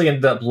actually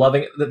ended up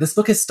loving, this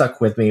book has stuck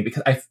with me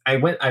because I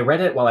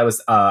read it while I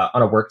was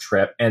on a work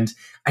trip, and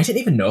I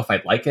didn't even know if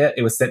I'd like it.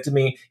 It was sent to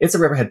me. It's a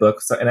Riverhead book,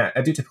 and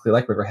I do typically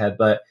like Riverhead,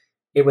 but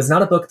it was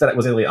not a book that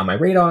was really on my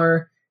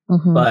radar.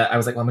 But I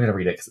was like, well, I'm going to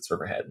read it because it's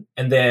Riverhead.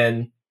 And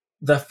then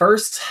the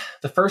first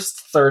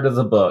third of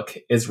the book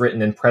is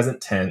written in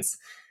present tense,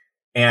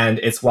 and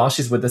it's while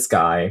she's with this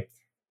guy.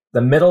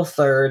 The middle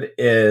third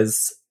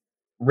is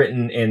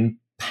written in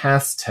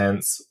past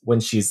tense when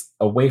she's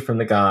away from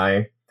the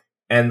guy.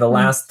 And the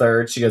last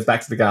third, she goes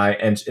back to the guy,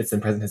 and it's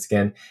in present tense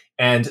again.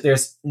 And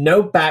there's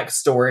no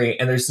backstory,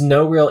 and there's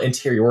no real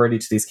interiority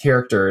to these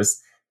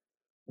characters,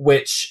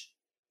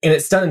 and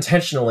it's done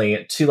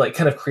intentionally to like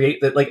kind of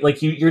create that,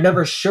 like you're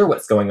never sure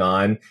what's going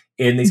on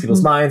in these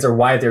people's minds or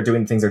why they're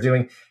doing the things they're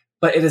doing.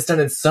 But it is done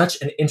in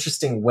such an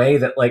interesting way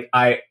that like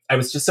I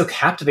was just so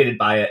captivated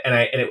by it, and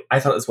I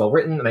thought it was well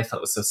written, and I thought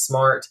it was so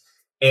smart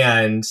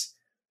and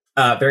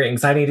very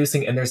anxiety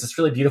inducing. And there's this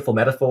really beautiful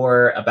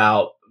metaphor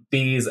about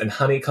bees and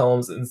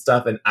honeycombs and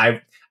stuff. And I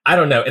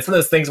don't know. It's one of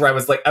those things where I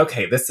was like,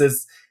 okay, this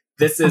is.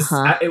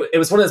 It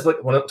was one of those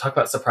books. When I talk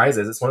about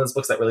surprises, it's one of those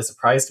books that really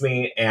surprised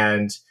me,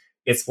 and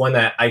it's one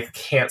that I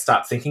can't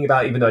stop thinking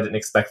about, even though I didn't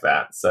expect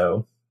that.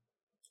 So,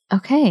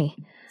 okay,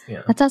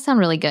 that does sound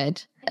really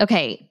good.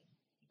 Okay,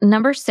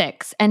 number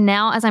 6, and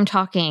now as I'm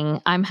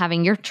talking, I'm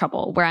having your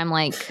trouble where I'm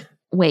like,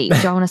 wait,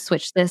 do I want to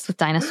switch this with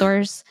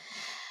dinosaurs?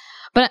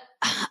 But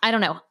I don't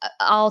know.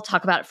 I'll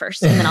talk about it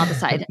first and then I'll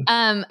decide.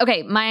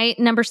 Okay, my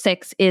number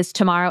 6 is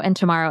Tomorrow and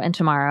Tomorrow and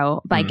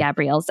Tomorrow by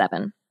Gabrielle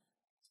Zevin.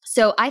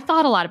 So I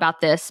thought a lot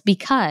about this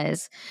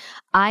because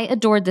I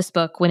adored this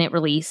book when it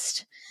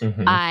released.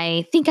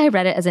 I think I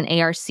read it as an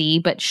ARC,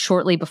 but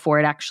shortly before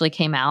it actually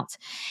came out.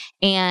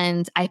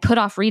 And I put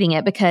off reading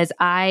it because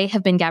I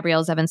have been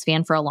Gabrielle Zevin's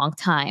fan for a long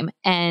time.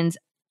 And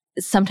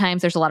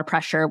sometimes there's a lot of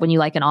pressure when you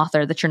like an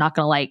author that you're not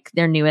going to like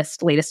their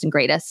newest, latest, and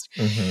greatest.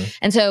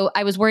 And so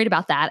I was worried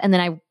about that. And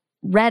then I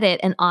read it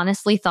and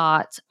honestly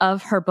thought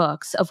of her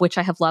books, of which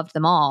I have loved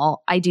them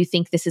all. I do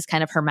think this is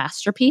kind of her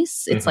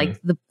masterpiece. It's like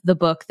the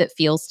book that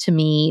feels to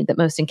me that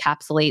most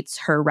encapsulates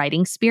her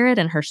writing spirit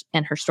and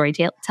her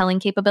storytelling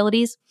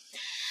capabilities.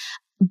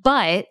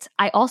 But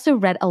I also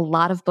read a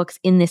lot of books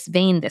in this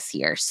vein this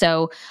year.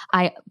 So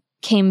I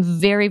came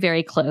very,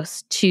 very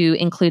close to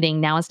including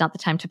Now Is Not the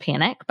Time to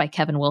Panic by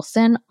Kevin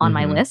Wilson on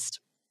my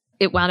list.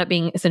 It wound up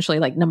being essentially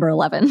like number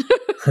 11.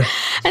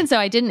 And so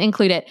I didn't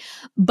include it.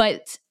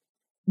 But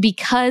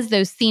because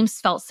those themes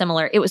felt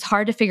similar, it was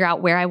hard to figure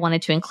out where I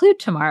wanted to include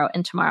Tomorrow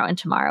and Tomorrow and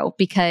Tomorrow.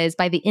 Because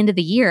by the end of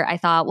the year, I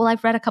thought, well,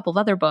 I've read a couple of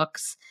other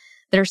books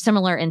that are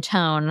similar in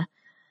tone.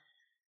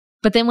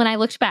 But then when I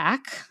looked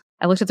back,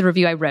 I looked at the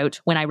review I wrote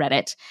when I read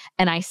it,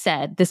 and I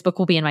said, this book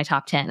will be in my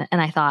top 10.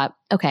 And I thought,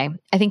 okay,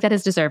 I think that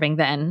is deserving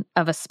then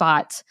of a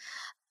spot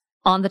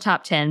on the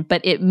top 10, but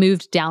it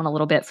moved down a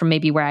little bit from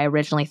maybe where I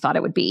originally thought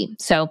it would be.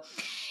 So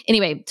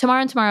anyway,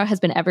 Tomorrow and Tomorrow has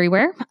been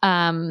everywhere.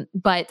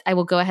 But I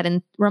will go ahead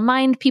and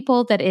remind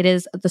people that it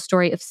is the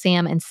story of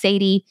Sam and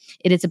Sadie.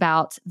 It is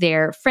about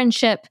their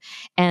friendship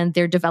and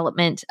their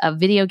development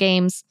of video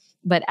games.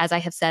 But as I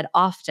have said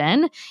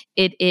often,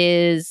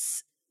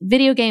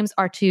 video games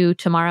are to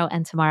Tomorrow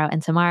and Tomorrow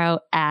and Tomorrow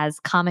as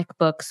comic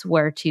books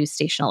were to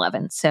Station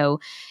 11. So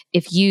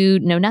if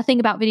you know nothing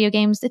about video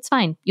games, it's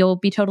fine. You'll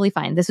be totally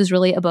fine. This is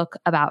really a book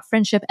about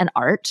friendship and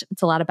art.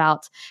 It's a lot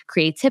about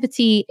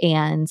creativity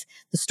and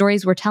the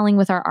stories we're telling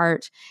with our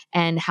art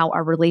and how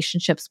our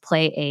relationships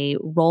play a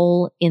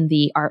role in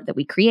the art that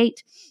we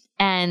create.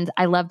 And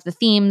I loved the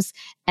themes,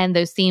 and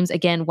those themes,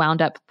 again,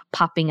 wound up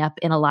popping up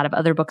in a lot of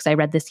other books I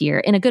read this year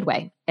in a good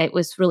way. It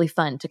was really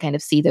fun to kind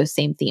of see those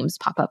same themes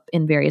pop up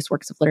in various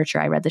works of literature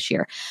I read this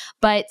year.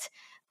 But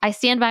I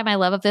stand by my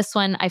love of this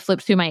one. I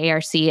flipped through my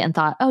ARC and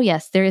thought, oh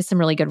yes, there is some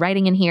really good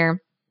writing in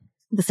here.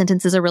 The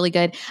sentences are really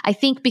good. I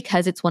think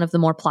because it's one of the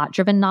more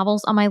plot-driven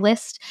novels on my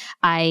list,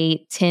 I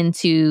tend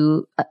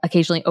to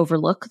occasionally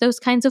overlook those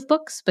kinds of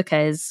books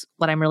because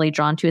what I'm really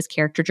drawn to is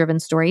character-driven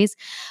stories.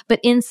 But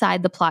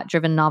inside the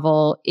plot-driven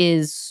novel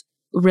is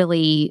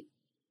really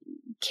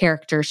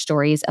character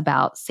stories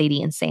about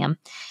Sadie and Sam.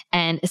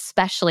 And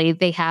especially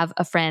they have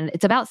a friend,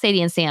 it's about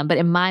Sadie and Sam, but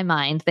in my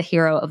mind, the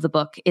hero of the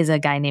book is a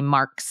guy named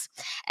Marks.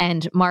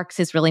 And Marks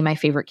is really my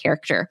favorite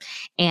character.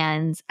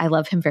 And I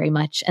love him very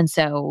much. And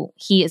so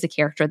he is a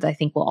character that I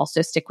think will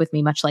also stick with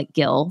me, much like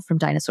Gil from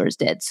Dinosaurs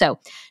did. So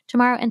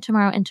Tomorrow and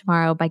Tomorrow and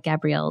Tomorrow by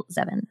Gabrielle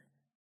Zevin.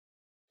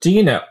 Do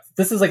you know,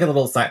 this is like a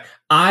little side.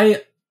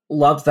 I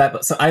loved that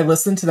book. So I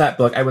listened to that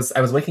book. I was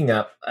waking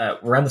up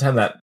around the time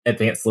that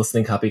advanced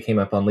listening copy came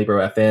up on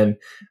Libro FM.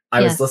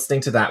 I was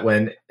listening to that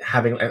when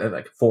having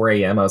like 4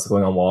 a.m. I was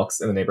going on walks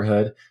in the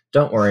neighborhood.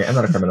 Don't worry, I'm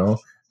not a criminal.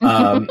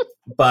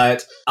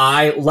 But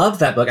I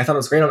loved that book. I thought it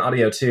was great on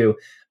audio too.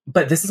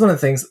 But this is one of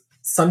the things,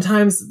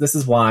 sometimes this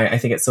is why I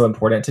think it's so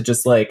important to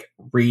just like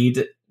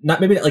read,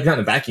 not in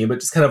a vacuum, but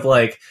just kind of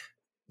like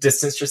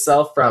distance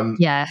yourself from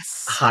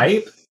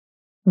hype.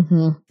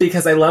 Mm-hmm.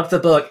 Because I loved the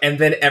book, and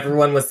then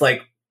everyone was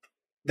like,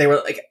 they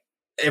were like,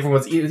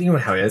 everyone's, you know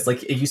how it is.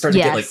 Like, you start to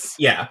get like,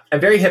 I'm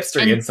very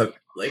hipstery. And so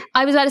like,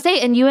 I was about to say,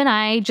 and you and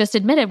I just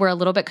admitted we're a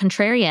little bit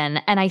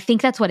contrarian. And I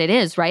think that's what it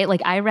is, right?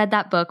 Like I read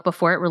that book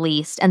before it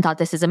released and thought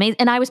this is amazing.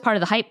 And I was part of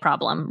the hype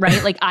problem,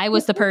 right? Like I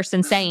was the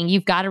person saying,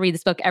 you've got to read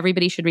this book.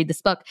 Everybody should read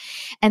this book.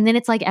 And then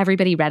it's like,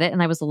 everybody read it.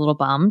 And I was a little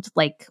bummed.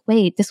 Like,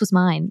 wait, this was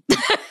mine.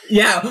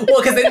 Yeah. Well,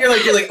 because then you're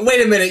like,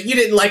 wait a minute, you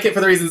didn't like it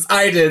for the reasons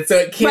I did. So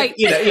it can't,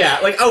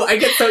 like, oh, I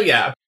get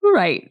so,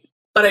 Right.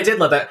 But I did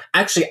love that.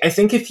 Actually, I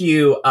think if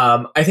you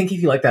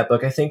like that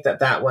book, I think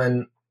that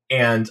one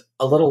and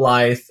A Little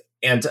Life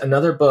and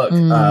another book,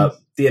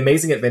 The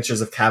Amazing Adventures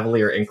of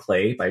Cavalier and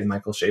Clay by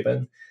Michael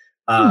Chabon,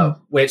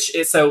 which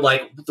is so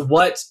like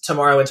what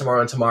Tomorrow and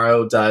Tomorrow and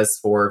Tomorrow does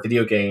for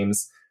video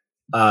games,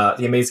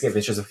 The Amazing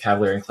Adventures of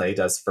Cavalier and Clay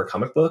does for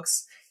comic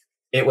books.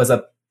 It was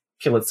a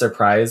Pulitzer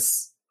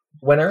Prize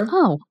winner.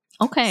 Oh,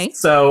 okay.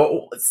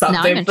 So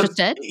something. Now I'm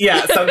interested.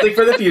 Something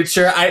for the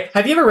future.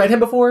 Have you ever read him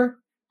before?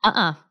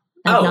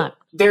 Not.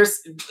 There's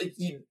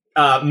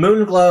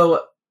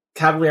Moonglow,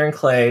 Cavalier and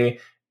Clay,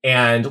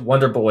 and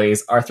Wonder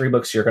Boys are 3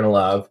 books you're going to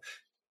love.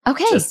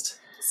 Okay.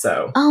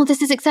 Oh,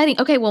 this is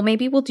exciting. Okay, well,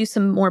 maybe we'll do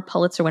some more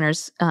Pulitzer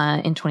winners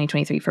in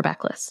 2023 for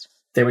Backlist.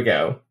 There we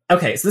go.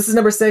 Okay, so this is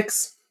number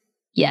 6?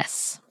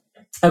 Yes.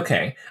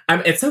 Okay.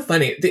 It's so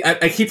funny.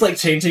 I keep like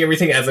changing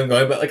everything as I'm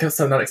going, but like I'm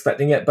so not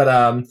expecting it. But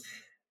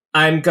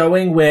I'm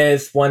going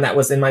with one that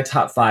was in my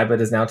top 5,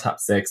 but is now top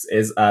 6,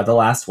 is The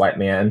Last White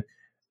Man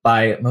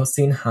by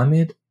Mohsin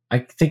Hamid. I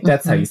think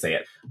that's how you say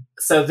it.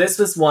 So this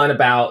was one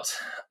about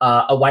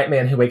a white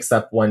man who wakes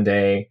up one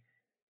day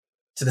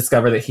to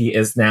discover that he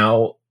is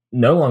now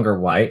no longer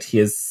white. He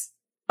is,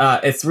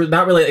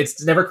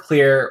 it's never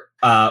clear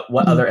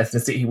what other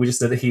ethnicity. We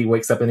just know that he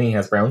wakes up and he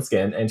has brown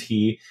skin and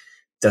he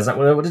does not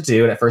know what to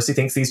do. And at first he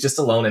thinks he's just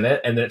alone in it.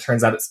 And then it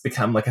turns out it's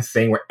become like a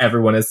thing where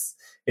everyone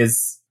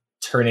is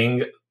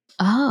turning,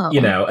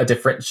 a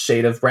different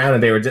shade of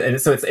brown.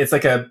 And so it's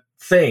like a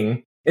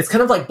thing. It's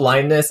kind of like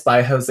Blindness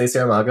by Jose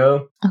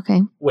Saramago.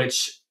 Okay.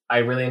 Which I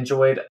really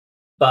enjoyed,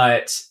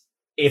 but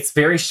it's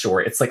very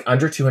short. It's like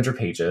under 200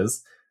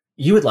 pages.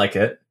 You would like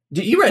it.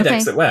 You read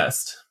Exit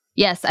West.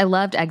 Yes, I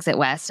loved Exit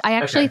West.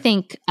 I actually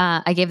think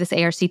I gave this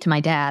ARC to my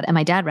dad, and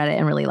my dad read it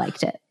and really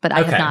liked it. But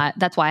I have not.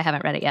 That's why I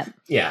haven't read it yet.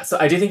 Yeah, so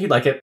I do think you'd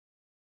like it.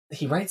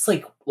 He writes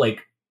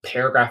like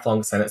paragraph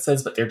long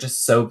sentences, but they're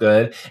just so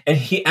good. And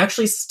he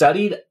actually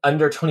studied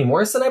under Toni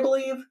Morrison, I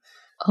believe.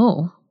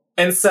 Oh.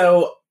 And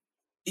so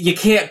you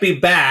can't be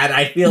bad,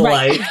 I feel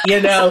like,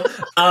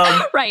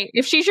 right.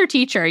 If she's your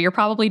teacher, you're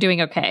probably doing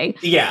okay.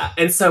 Yeah.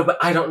 And so,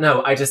 but I don't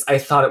know. I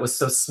thought it was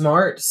so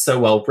smart, so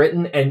well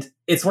written. And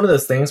it's one of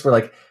those things where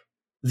like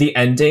the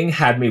ending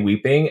had me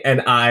weeping.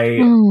 And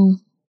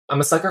I'm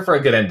a sucker for a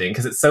good ending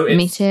because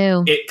me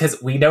too. Because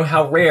we know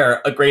how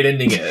rare a great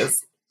ending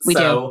is. We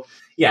do.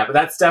 Yeah, but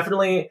that's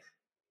definitely,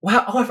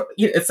 wow.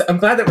 I'm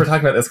glad that we're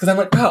talking about this because I'm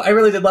like, wow, I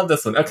really did love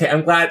this one. Okay.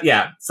 I'm glad.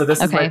 Yeah. So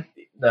this is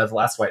The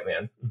Last White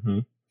Man. Mm-hmm.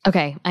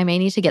 Okay, I may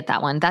need to get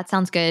that one. That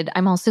sounds good.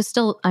 I'm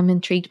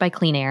intrigued by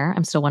Clean Air.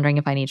 I'm still wondering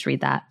if I need to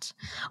read that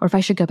or if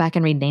I should go back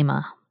and read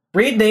Nema.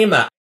 Read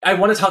Nema. I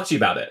want to talk to you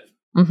about it.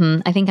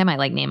 I think I might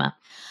like Nema.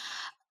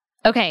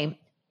 Okay,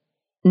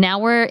 now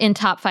we're in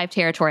top 5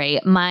 territory.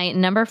 My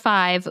number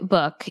 5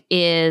 book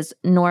is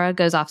Nora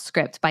Goes Off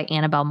Script by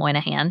Annabelle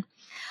Moynihan.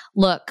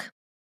 Look,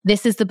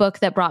 this is the book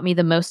that brought me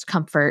the most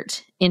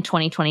comfort in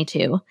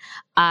 2022.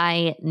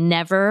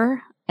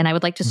 And I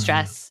would like to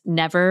stress,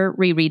 never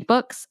reread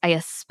books. I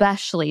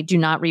especially do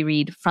not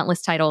reread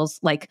frontlist titles.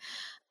 Like,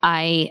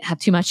 I have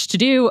too much to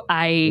do.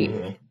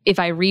 If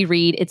I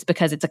reread, it's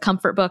because it's a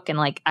comfort book and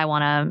like I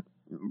want to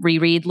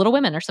reread Little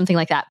Women or something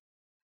like that.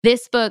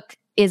 This book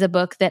is a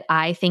book that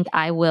I think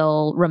I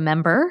will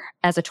remember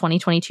as a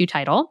 2022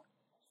 title.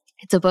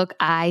 It's a book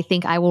I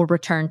think I will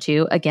return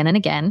to again and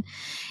again.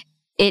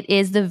 It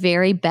is the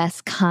very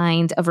best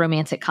kind of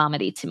romantic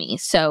comedy to me.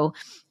 So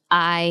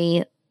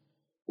I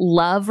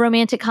love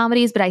romantic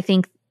comedies, but I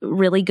think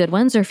really good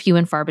ones are few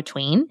and far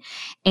between.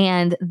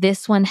 And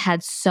this one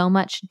had so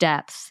much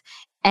depth.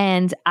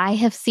 And I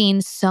have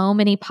seen so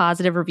many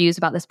positive reviews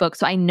about this book.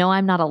 So I know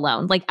I'm not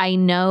alone. Like, I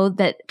know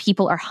that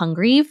people are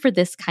hungry for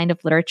this kind of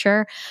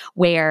literature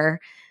where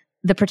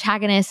the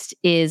protagonist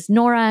is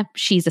Nora.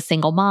 She's a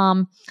single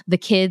mom. The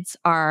kids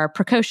are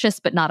precocious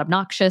but not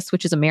obnoxious,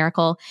 which is a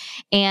miracle.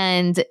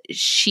 And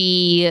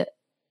she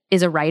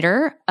is a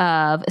writer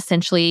of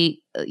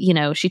essentially,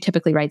 she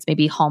typically writes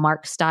maybe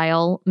Hallmark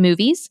style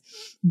movies,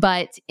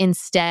 but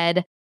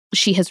instead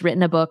she has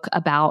written a book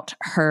about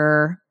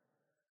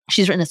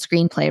she's written a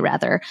screenplay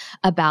rather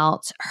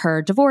about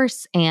her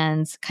divorce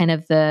and kind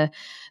of the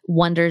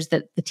wonders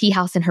that the tea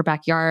house in her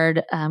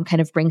backyard kind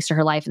of brings to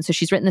her life. And so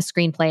she's written the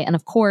screenplay. And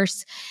of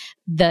course,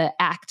 the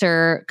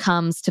actor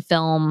comes to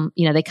film,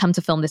 they come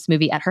to film this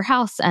movie at her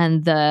house,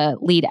 and the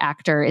lead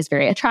actor is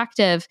very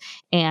attractive,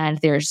 and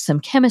there's some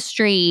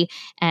chemistry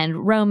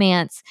and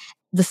romance.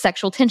 The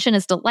sexual tension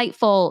is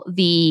delightful.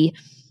 The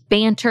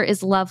banter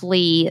is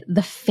lovely.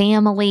 The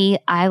family,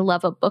 I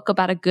love a book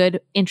about a good,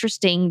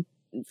 interesting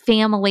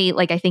family.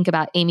 Like, I think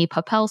about Amy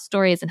Poppel's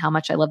stories and how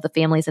much I love the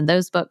families in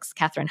those books,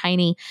 Katherine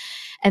Heine.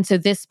 And so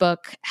this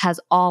book has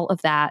all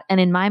of that. And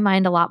in my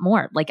mind, a lot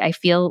more. Like, I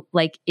feel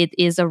like it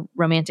is a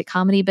romantic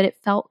comedy, but it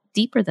felt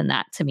deeper than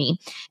that to me.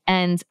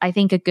 And I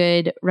think a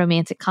good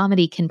romantic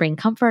comedy can bring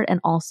comfort and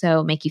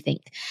also make you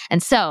think.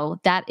 And so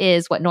that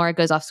is what Nora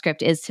Goes Off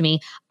Script is to me.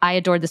 I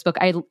adored this book.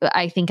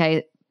 I think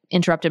I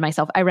interrupted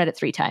myself. I read it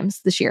 3 times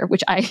this year,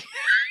 which I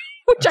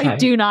Okay. I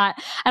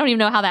don't even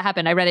know how that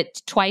happened. I read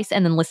it twice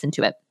and then listened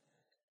to it.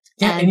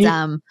 Yeah,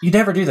 and you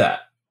never do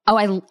that.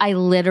 Oh, I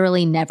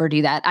literally never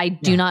do that. I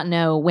do not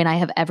know when I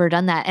have ever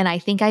done that. And I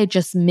think I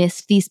just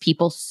missed these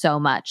people so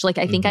much. Like,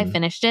 I think I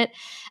finished it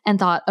and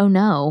thought, oh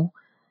no,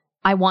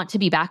 I want to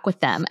be back with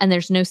them. And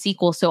there's no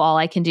sequel. So all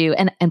I can do,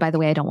 and by the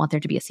way, I don't want there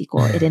to be a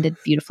sequel. It ended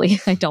beautifully.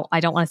 I don't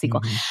want a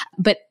sequel.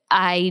 But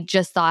I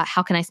just thought,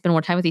 how can I spend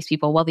more time with these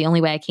people? Well, the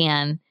only way I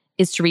can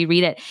is to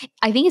reread it.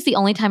 I think it's the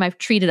only time I've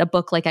treated a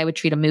book like I would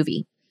treat a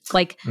movie.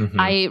 Like,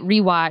 I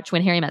rewatch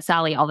When Harry Met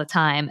Sally all the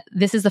time.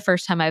 This is the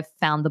first time I've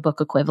found the book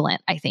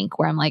equivalent, I think,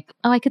 where I'm like,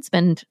 oh,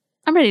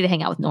 I'm ready to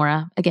hang out with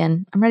Nora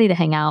again. I'm ready to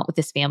hang out with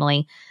this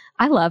family.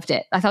 I loved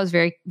it. I thought it was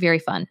very, very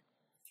fun.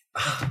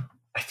 I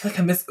feel like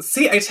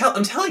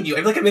I'm telling you, I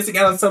feel like I'm missing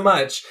out on so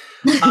much.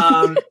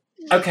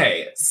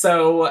 Okay,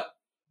 so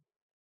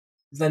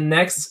the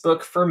next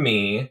book for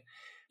me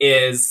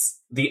is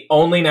the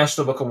only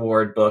National Book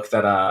Award book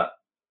that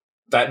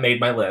made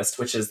my list,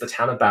 which is The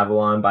Town of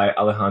Babylon by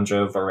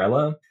Alejandro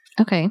Varela.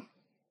 Okay.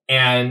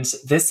 And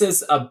this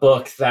is a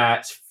book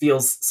that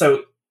feels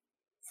so,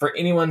 for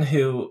anyone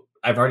who,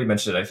 I've already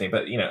mentioned it, I think,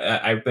 but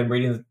I've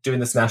been doing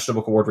this National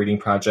Book Award reading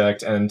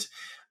project, and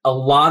a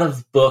lot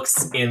of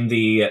books in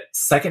the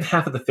second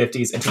half of the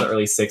 50s into the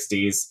early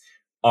 60s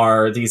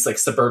are these like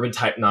suburban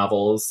type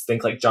novels.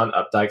 Think like John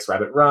Updike's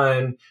Rabbit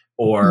Run,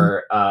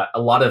 or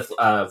a lot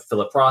of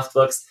Philip Roth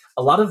books.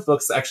 A lot of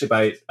books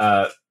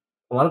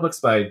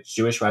by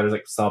Jewish writers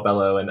like Saul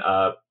Bellow and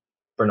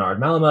Bernard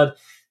Malamud.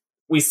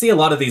 We see a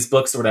lot of these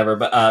books or whatever,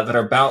 but that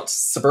are about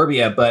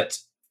suburbia. But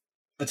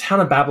The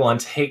Town of Babylon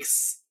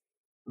takes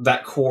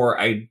that core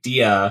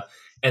idea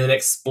and then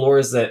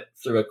explores it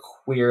through a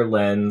queer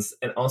lens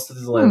and also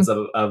through the lens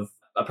of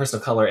a person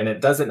of color. And it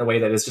does it in a way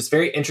that is just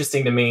very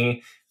interesting to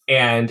me.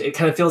 And it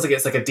kind of feels like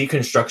it's like a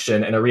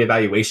deconstruction and a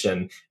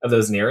reevaluation of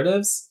those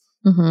narratives.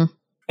 And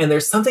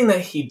there's something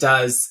that he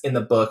does in the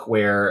book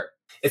where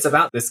it's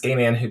about this gay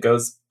man who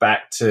goes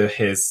back to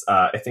his,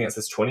 I think it's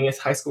his 20th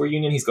high school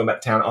reunion. He's going back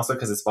to town also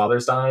because his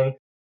father's dying.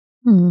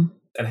 And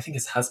I think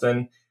his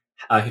husband,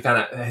 he found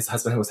out his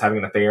husband was having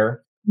an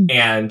affair.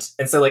 And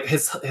so like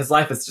his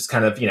life is just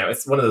kind of,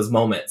 it's one of those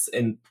moments.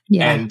 And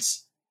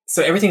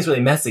so everything's really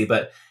messy,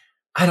 but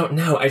I don't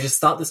know. I just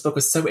thought this book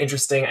was so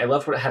interesting. I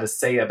loved what it had to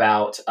say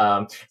about,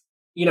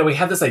 we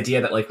have this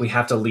idea that like we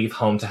have to leave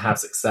home to have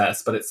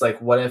success, but it's like,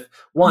 what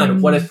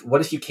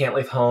if you can't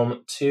leave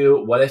home?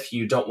 2, what if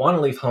you don't want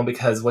to leave home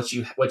because what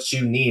you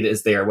need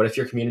is there? What if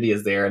your community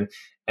is there?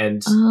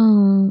 And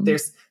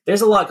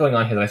there's a lot going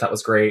on here that I thought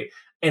was great.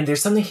 And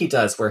there's something he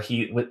does where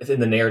within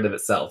the narrative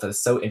itself that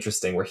is so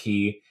interesting, where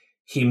he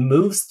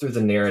moves through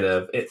the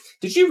narrative.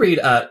 Did you read,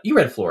 you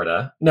read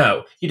Florida?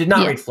 No, you did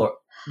not read Florida.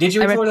 Did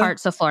you read Florida?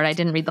 Parts of Florida. I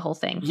didn't read the whole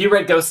thing. You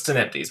read Ghosts and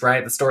Empties,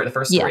 right? The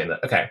first story.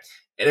 Okay.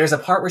 There's a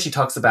part where she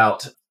talks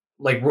about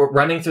like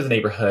running through the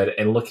neighborhood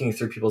and looking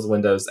through people's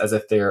windows as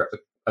if they're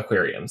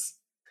aquariums.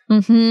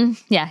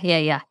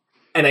 Yeah.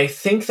 And I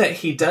think that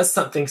he does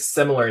something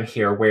similar in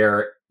here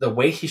where the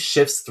way he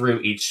shifts through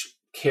each,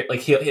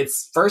 like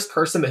it's first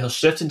person, but he'll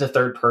shift into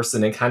third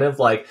person and kind of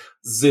like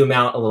zoom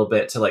out a little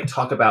bit to like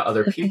talk about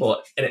other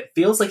people. And it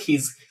feels like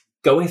he's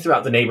going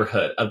throughout the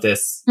neighborhood of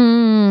this.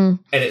 And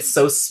it's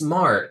so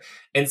smart.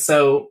 And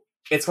so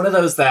it's one of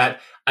those that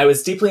I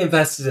was deeply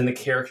invested in the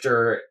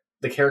characters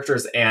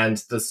and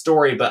the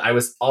story, but I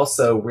was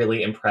also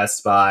really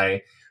impressed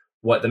by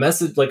what the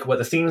message, like what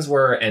the themes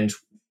were, and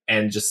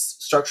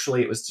just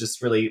structurally, it was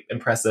just really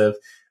impressive.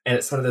 and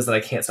it's one of those that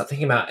I can't stop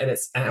thinking about. And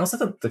I also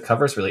think the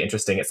cover is really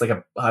interesting. It's like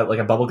a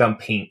bubblegum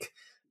pink.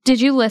 Did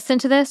you listen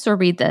to this or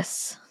read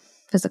this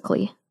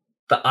physically?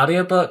 The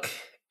audiobook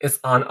is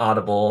on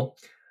Audible.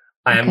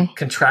 I am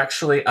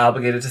contractually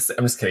obligated to.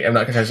 I'm just kidding. I'm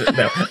not contractually.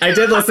 No, I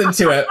did listen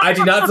to it. I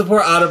do not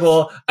support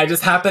Audible. I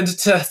just happened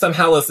to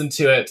somehow listen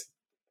to it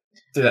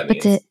through that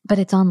means. But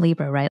it's on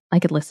Libra, right? I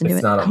could listen to it.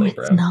 It's not on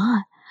Libra. It's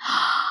not.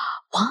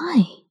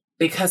 Why?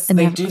 Because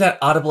they do that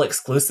Audible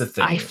exclusive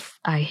thing.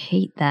 I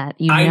hate that.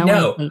 I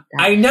know. I hate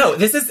that. I know.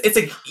 It's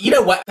a. You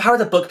know what? How are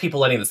the book people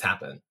letting this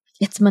happen?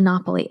 It's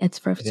monopoly. It's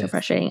so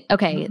frustrating.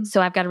 Okay,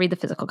 so I've got to read the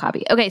physical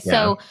copy. Okay,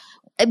 so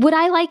would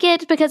I like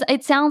it? Because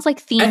it sounds like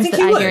themes that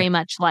I very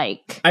much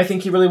like. I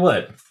think you really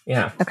would.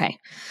 Yeah. Okay.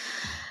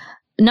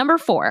 Number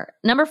 4.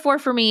 Number 4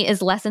 for me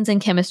is Lessons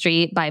in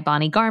Chemistry by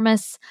Bonnie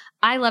Garmus.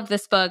 I love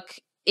this book.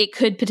 It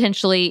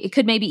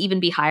could maybe even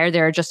be higher.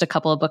 There are just a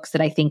couple of books that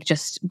I think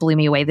just blew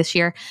me away this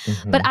year.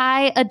 Mm-hmm. But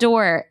I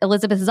adore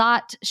Elizabeth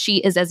Zott. She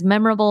is as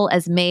memorable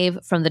as Maeve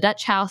from the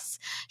Dutch House.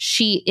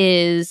 She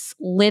is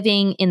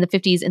living in the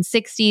 50s and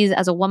 60s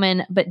as a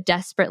woman, but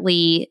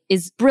desperately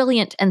is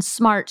brilliant and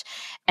smart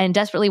and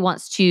desperately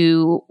wants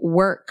to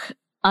work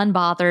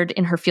unbothered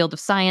in her field of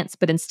science.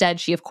 But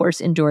instead, she, of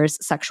course, endures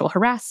sexual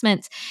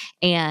harassment,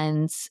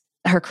 and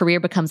her career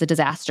becomes a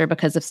disaster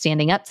because of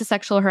standing up to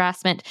sexual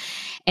harassment.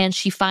 And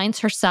she finds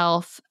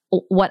herself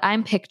what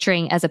I'm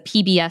picturing as a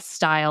PBS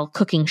style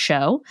cooking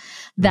show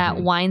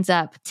that winds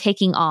up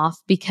taking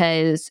off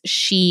because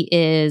she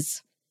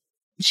is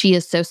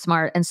so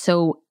smart and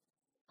so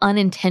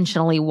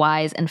unintentionally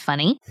wise and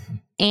funny.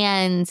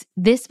 And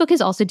this book is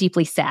also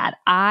deeply sad.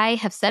 I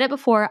have said it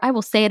before. I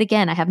will say it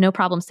again. I have no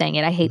problem saying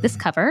it. I hate this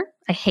cover.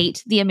 I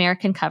hate the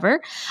American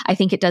cover. I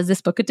think it does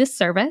this book a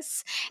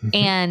disservice.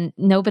 And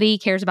nobody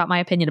cares about my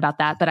opinion about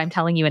that, but I'm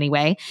telling you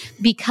anyway,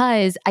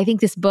 because I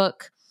think this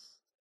book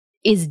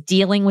is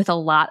dealing with a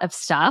lot of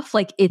stuff.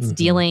 Like it's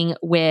dealing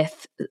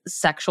with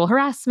sexual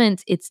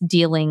harassment. It's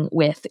dealing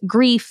with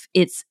grief.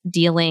 It's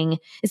dealing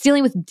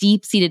with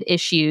deep-seated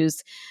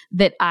issues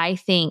that I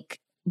think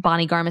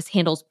Bonnie Garmus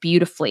handles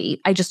beautifully.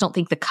 I just don't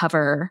think the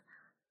cover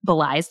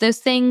belies those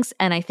things.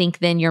 And I think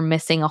then you're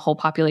missing a whole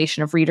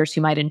population of readers who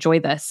might enjoy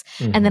this.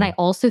 And then I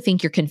also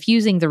think you're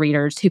confusing the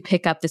readers who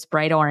pick up this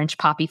bright orange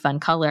poppy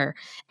fun color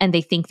and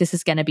they think this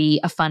is going to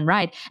be a fun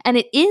ride. And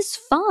it is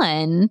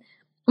fun,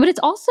 but it's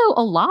also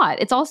a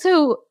lot. It's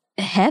also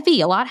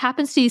heavy. A lot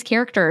happens to these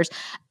characters.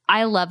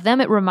 I love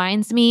them. It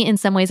reminds me in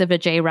some ways of a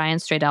J. Ryan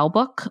Stradell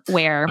book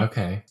where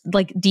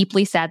like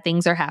deeply sad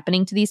things are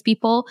happening to these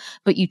people,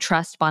 but you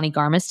trust Bonnie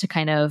Garmus to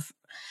kind of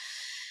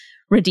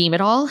redeem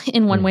it all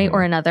in one way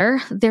or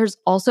another. There's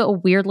also a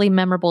weirdly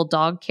memorable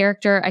dog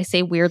character. I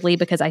say weirdly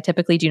because I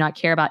typically do not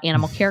care about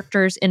animal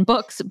characters in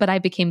books, but I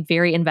became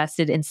very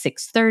invested in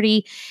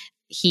 630.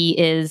 He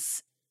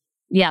is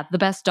the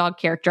best dog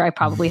character I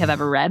probably have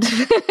ever read.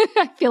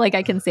 I feel like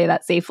I can say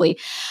that safely.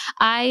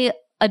 I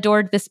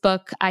adored this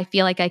book. I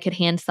feel like I could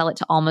hand sell it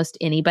to almost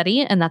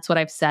anybody. And that's what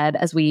I've said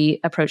as we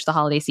approach the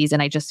holiday season.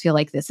 I just feel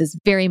like this is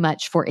very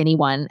much for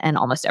anyone and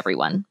almost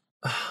everyone.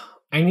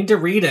 I need to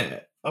read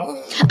it.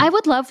 Oh. I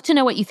would love to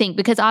know what you think,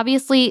 because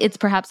obviously it's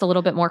perhaps a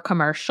little bit more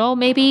commercial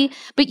maybe,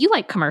 but you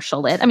like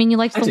commercial lit. I mean, you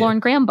liked the Lauren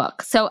Graham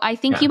book. So I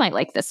think you might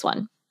like this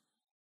one.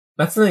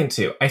 That's the thing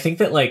too. I think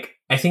that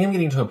I think I'm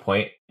getting to a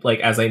point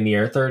as I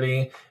near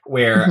 30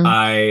 where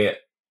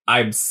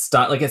I'm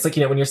stuck. It's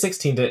when you're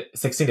 16 to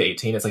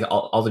 18, it's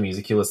all the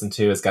music you listen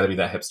to has got to be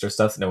that hipster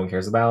stuff that no one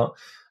cares about.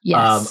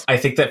 Yes. I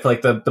think that for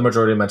the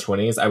majority of my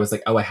 20s, I was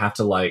I have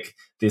to like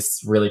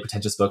this really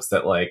pretentious books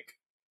that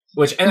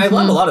I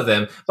love a lot of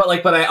them,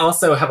 but I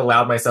also have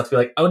allowed myself to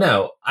be oh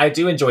no, I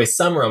do enjoy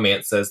some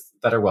romances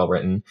that are well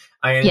written.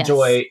 I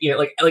enjoy,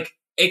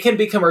 it can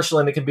be commercial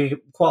and it can be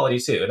quality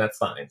too, and that's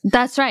fine.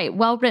 That's right.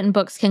 Well-written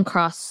books can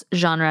cross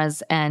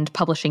genres and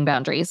publishing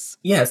boundaries.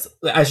 Yes,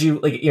 as you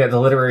the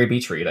literary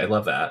beach read. I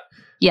love that.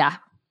 Yeah.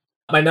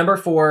 My number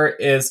 4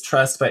 is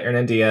Trust by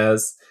Hernan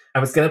Diaz. I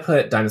was going to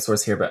put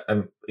dinosaurs here, but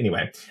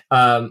anyway.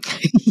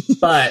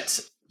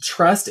 But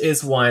Trust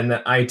is one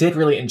that I did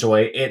really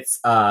enjoy. It's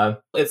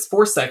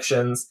 4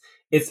 sections.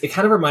 It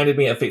kind of reminded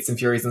me of Fates and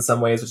Furies in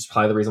some ways, which is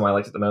probably the reason why I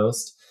liked it the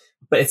most.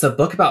 But it's a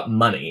book about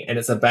money, and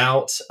it's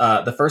about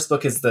the first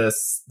book is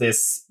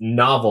this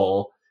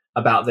novel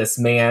about this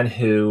man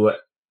who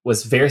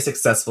was very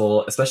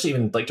successful, especially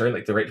even during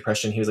the Great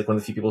Depression. He was one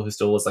of the few people who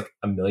still was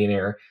a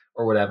millionaire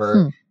or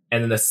whatever.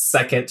 And then the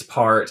second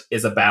part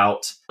is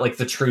about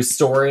the true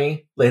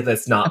story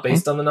that's not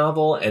based on the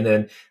novel, and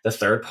then the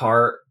third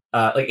part,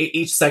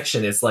 each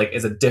section is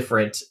a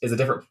different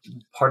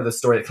part of the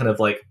story that kind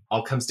of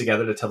all comes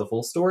together to tell the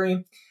full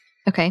story.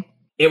 Okay.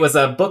 It was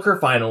a Booker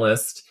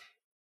finalist.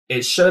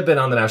 It should have been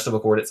on the National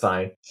Book Award. It's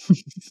fine.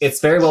 It's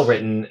very well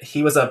written.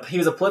 He was a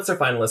Pulitzer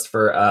finalist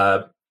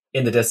for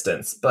In the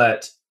Distance,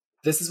 but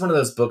this is one of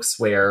those books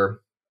where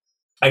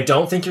I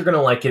don't think you're going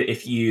to like it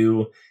if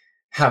you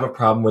have a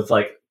problem with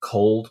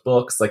cold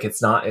books.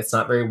 It's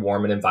not very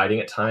warm and inviting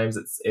at times.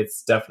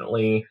 It's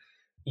definitely,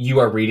 you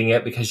are reading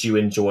it because you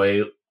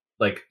enjoy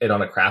it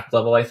on a craft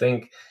level, I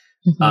think.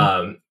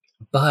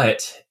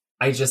 But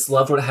I just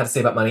loved what it had to say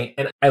about money,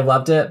 and I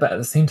loved it. But at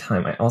the same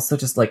time, I also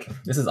just like,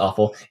 this is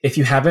awful. If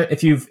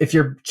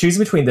you're choosing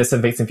between this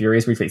and Fates and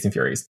Furies, read Fates and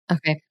Furies.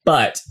 Okay.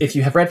 But if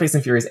you have read Fates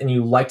and Furies and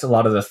you liked a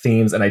lot of the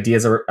themes and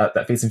ideas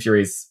that Fates and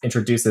Furies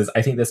introduces,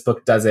 I think this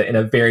book does it in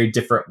a very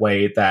different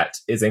way that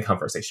is in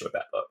conversation with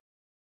that book.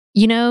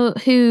 You know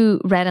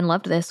who read and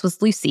loved this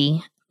was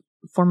Lucy,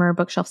 former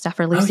bookshelf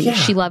staffer Lucy. Oh, yeah.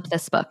 She loved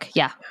this book.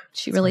 Yeah,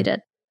 she really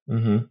did.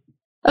 Mm-hmm.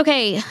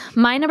 Okay,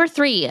 my number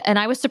 3, and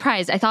I was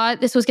surprised. I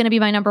thought this was going to be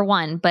my number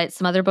 1, but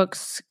some other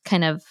books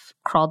kind of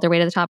crawled their way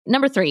to the top.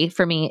 Number 3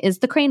 for me is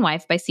The Crane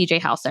Wife by C.J.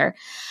 Hauser.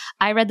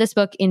 I read this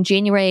book in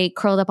January,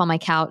 curled up on my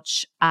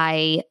couch.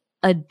 I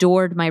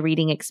adored my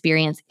reading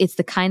experience. It's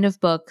the kind of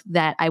book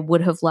that I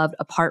would have loved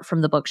apart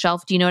from the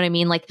bookshelf. Do you know what I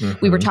mean? Like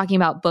we were talking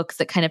about books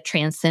that kind of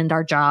transcend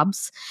our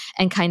jobs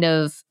and kind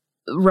of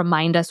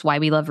remind us why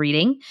we love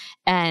reading.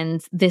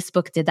 And this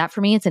book did that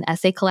for me. It's an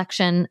essay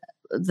collection.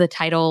 The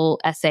title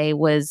essay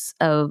was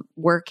a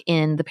work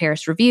in the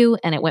Paris Review,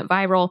 and it went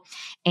viral.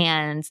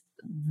 And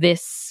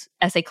this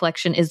essay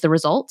collection is the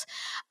result.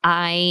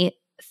 I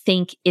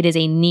think it is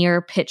a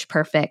near pitch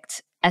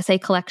perfect essay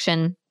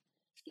collection.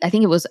 I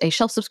think it was a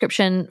shelf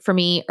subscription for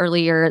me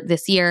earlier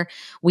this year.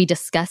 We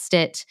discussed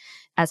it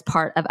as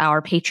part of our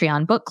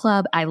Patreon book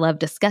club. I love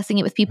discussing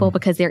it with people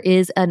because there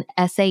is an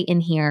essay in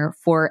here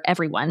for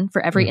everyone,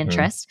 for every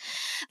interest.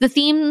 The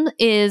theme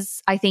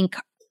is, I think,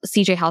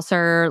 C.J.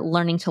 Hauser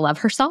learning to love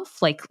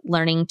herself, like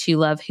learning to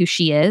love who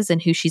she is and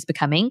who she's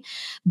becoming.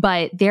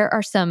 But there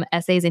are some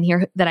essays in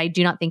here that I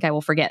do not think I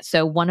will forget.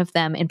 So one of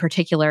them in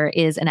particular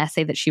is an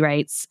essay that she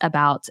writes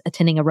about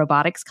attending a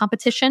robotics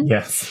competition.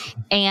 Yes.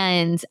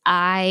 And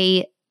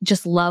I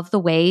just love the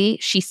way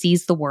she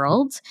sees the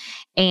world.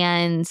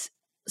 And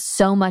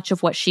so much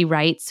of what she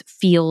writes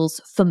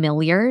feels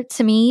familiar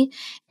to me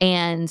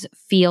and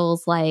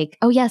feels like,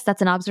 oh yes,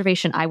 that's an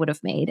observation I would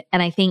have made.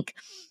 And I think,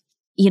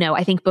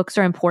 I think books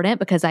are important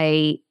because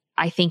I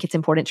think it's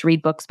important to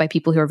read books by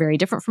people who are very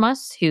different from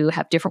us, who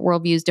have different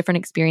worldviews, different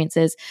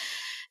experiences.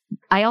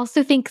 I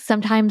also think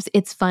sometimes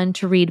it's fun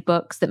to read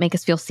books that make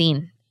us feel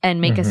seen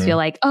and make us feel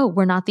like, oh,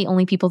 we're not the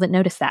only people that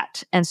notice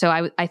that. And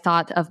so I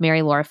thought of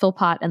Mary Laura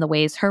Philpott and the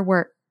ways her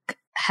work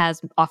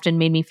has often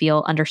made me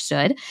feel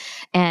understood.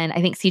 And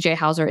I think C.J.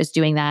 Hauser is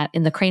doing that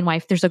in The Crane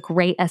Wife. There's a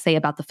great essay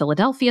about the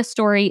Philadelphia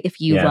story if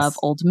you love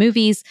old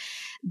movies.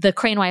 The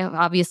Crane Wife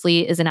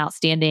obviously is an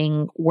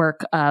outstanding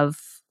work of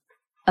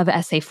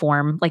essay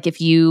form. Like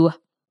if you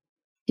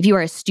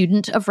are a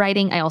student of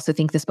writing, I also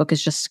think this book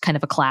is just kind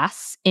of a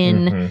class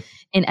in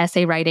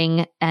essay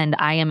writing, and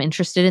I am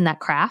interested in that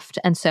craft.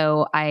 And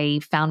so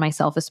I found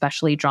myself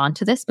especially drawn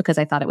to this because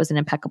I thought it was an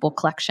impeccable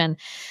collection.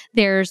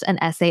 There's an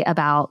essay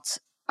about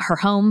her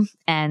home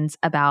and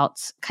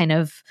about kind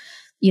of,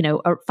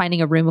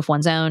 finding a room of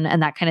one's own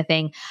and that kind of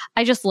thing.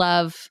 I just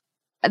love,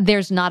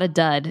 there's not a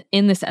dud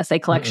in this essay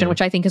collection,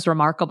 which I think is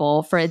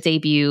remarkable for a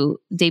debut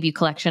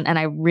collection. And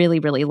I really,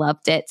 really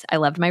loved it. I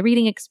loved my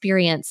reading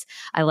experience.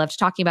 I loved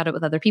talking about it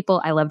with other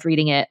people. I loved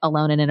reading it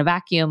alone and in a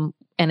vacuum.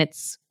 And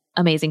it's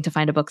amazing to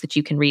find a book that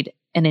you can read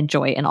and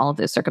enjoy in all of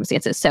those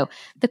circumstances. So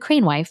The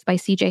Crane Wife by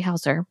C.J.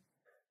 Hauser.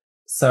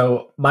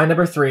 So my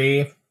number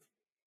 3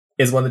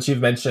 is one that you've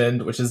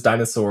mentioned, which is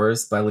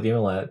Dinosaurs by Lydia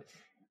Millette.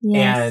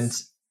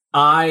 Yes.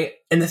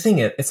 And the thing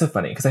is, it's so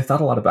funny because I thought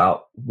a lot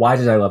about why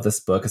did I love this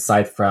book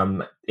aside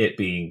from it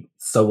being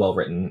so well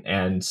written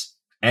and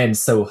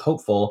so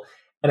hopeful.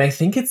 And I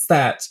think it's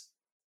that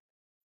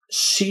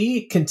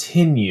she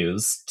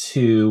continues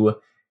to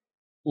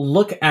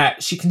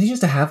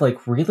have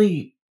like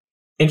really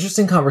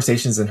interesting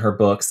conversations in her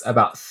books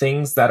about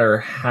things that are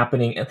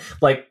happening.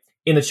 Like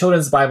in the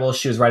children's Bible,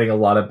 she was writing a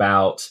lot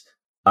about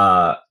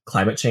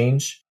climate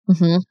change.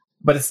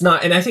 But it's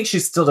not, and I think she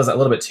still does that a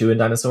little bit too in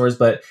Dinosaurs,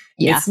 but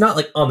it's not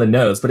like on the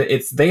nose, but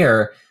it's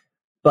there.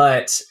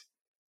 But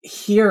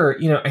here,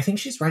 I think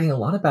she's writing a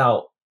lot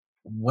about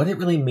what it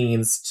really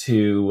means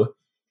to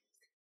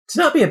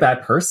not be a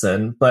bad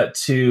person, but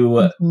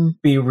to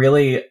be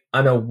really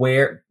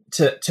unaware,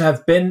 to have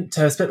spent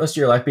most of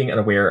your life being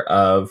unaware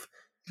of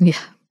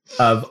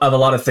a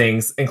lot of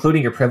things,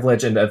 including your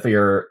privilege and of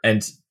your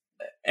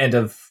and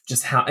of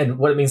just how and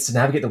what it means to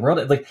navigate the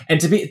world, like,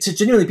 and to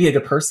genuinely be a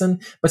good person,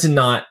 but to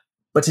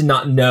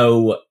not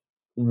know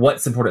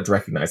what's important to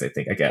recognize. I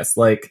guess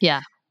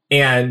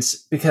and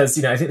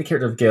because I think the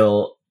character of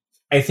Gil,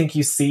 I think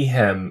you see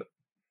him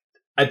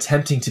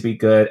attempting to be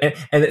good,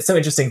 and it's so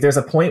interesting. There's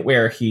a point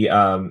where he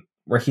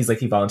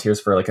volunteers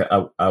for like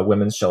a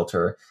women's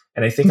shelter,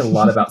 and I think a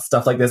lot about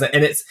stuff like this,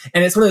 and it's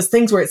one of those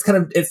things where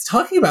it's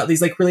talking about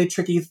these like really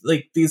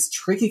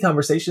tricky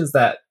conversations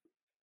that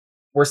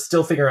we're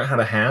still figuring out how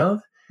to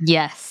have.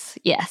 Yes.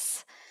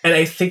 And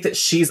I think that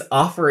she's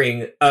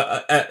offering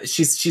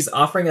she's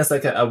offering us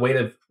like a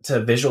way to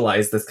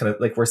visualize this kind of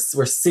like we're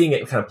seeing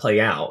it kind of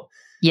play out.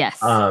 Yes.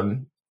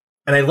 And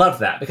I love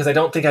that because I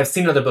don't think I've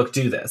seen another book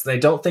do this, and I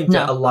don't think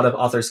that a lot of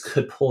authors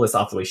could pull this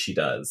off the way she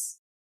does.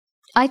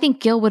 I think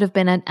Gil would have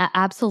been an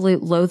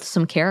absolute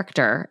loathsome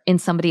character in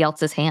somebody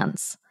else's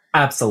hands.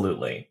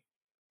 Absolutely.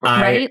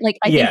 right? Like,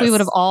 I think we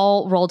would have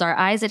all rolled our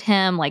eyes at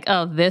him like,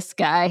 oh, this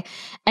guy.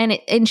 And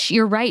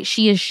you're right.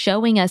 She is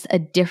showing us a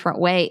different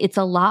way. It's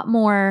a lot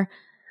more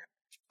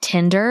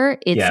tender.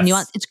 It's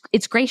nuanced.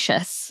 It's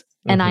gracious.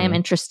 And I am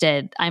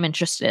interested. I'm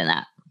interested in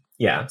that.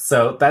 Yeah.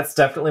 So that's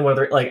definitely one of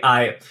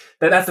the,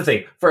 that's the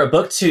thing for a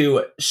book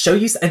to show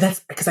you. And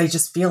that's because I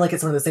just feel like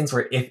it's one of those things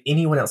where if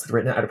anyone else had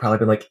written it, I'd have probably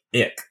been like,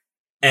 ick.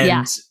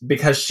 And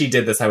because she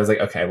did this, I was like,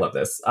 okay, I love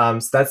this. So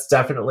that's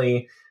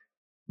definitely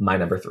my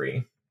number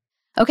 3.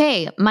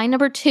 Okay. My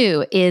number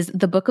 2 is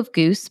The Book of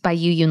Goose by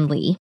Yu Yun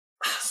Lee.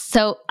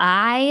 So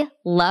I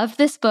love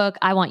this book.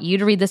 I want you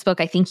to read this book.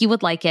 I think you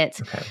would like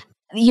it. Okay.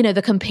 You know,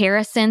 the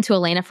comparison to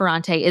Elena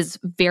Ferrante is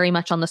very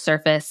much on the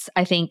surface.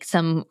 I think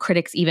some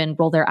critics even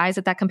roll their eyes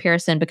at that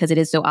comparison because it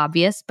is so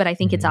obvious, but I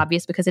think it's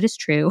obvious because it is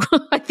true.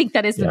 I think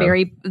that is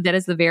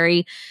the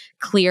very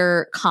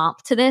clear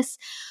comp to this.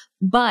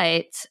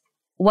 But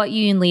what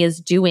Yu Yun Lee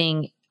is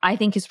doing, I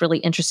think, is really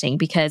interesting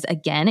because,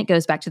 again, it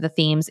goes back to the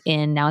themes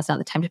in Now Is Not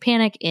the Time to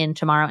Panic, in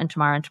Tomorrow and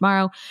Tomorrow and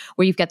Tomorrow,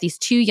 where you've got these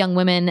 2 young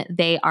women.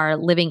 They are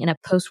living in a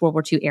post-World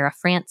War II era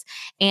France,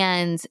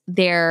 and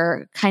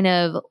they're kind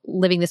of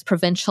living this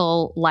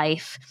provincial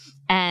life.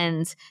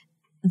 And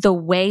the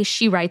way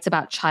she writes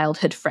about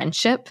childhood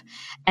friendship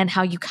and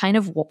how you kind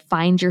of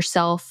find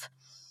yourself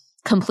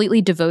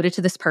completely devoted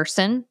to this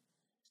person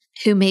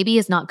who maybe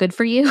is not good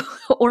for you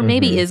or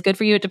maybe is good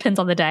for you. It depends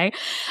on the day.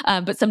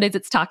 But some days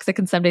it's toxic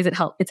and some days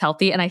it's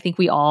healthy. And I think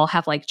we all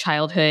have like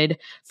childhood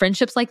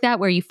friendships like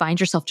that where you find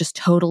yourself just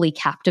totally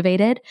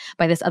captivated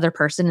by this other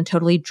person and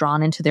totally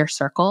drawn into their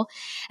circle.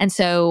 And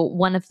so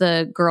one of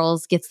the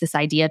girls gets this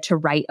idea to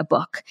write a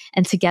book,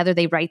 and together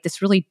they write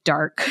this really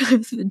dark,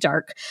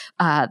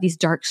 these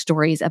dark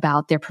stories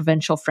about their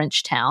provincial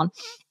French town.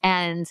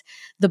 And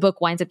the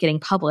book winds up getting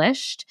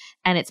published,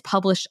 and it's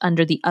published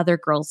under the other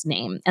girl's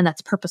name, and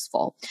that's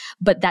purposeful.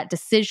 But that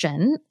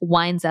decision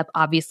winds up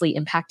obviously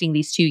impacting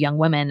these 2 young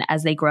women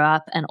as they grow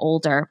up and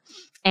older.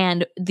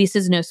 And this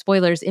is no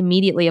spoilers.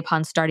 Immediately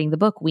upon starting the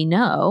book, we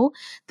know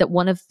that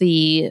one of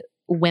the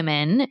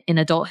women in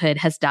adulthood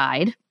has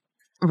died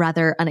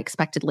rather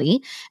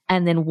unexpectedly.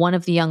 And then one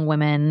of the young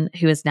women,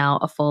 who is now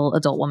a full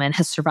adult woman,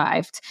 has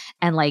survived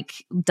and like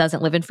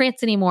doesn't live in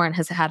France anymore and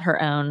has had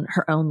her own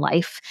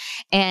life.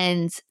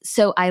 And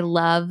so I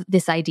love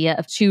this idea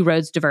of 2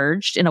 roads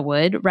diverged in a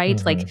wood,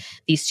 right? Like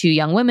these 2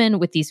 young women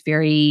with these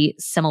very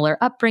similar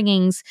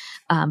upbringings,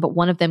 but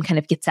one of them kind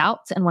of gets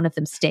out and one of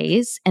them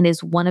stays. And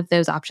is one of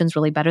those options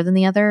really better than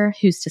the other?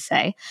 Who's to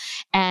say?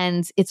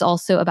 And it's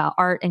also about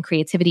art and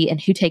creativity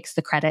and who takes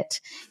the credit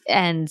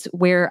and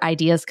where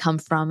ideas come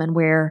from and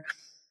where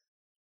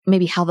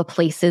maybe how the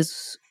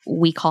places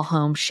we call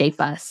home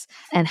shape us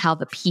and how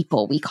the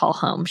people we call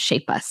home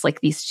shape us.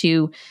 Like these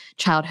 2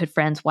 childhood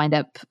friends wind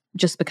up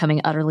just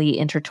becoming utterly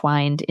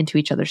intertwined into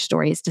each other's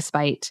stories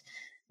despite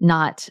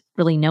not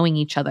really knowing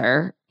each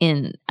other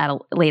in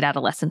late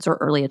adolescence or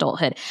early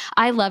adulthood.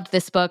 I loved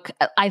this book.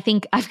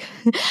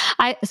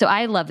 So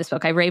I love this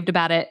book. I raved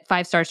about it.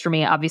 5 stars for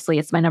me. Obviously,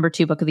 it's my number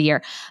 2 book of the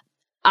year.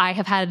 I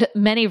have had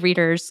many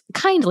readers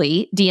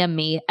kindly DM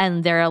me,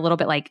 and they're a little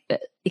bit like,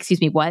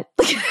 excuse me, what?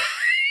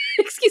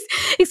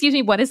 excuse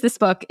me, what is this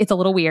book? It's a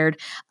little weird.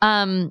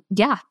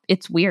 Yeah,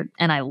 it's weird,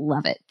 and I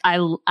love it.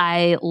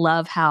 I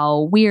love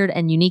how weird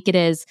and unique it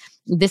is.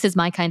 This is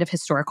my kind of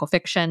historical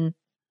fiction.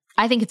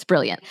 I think it's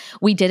brilliant.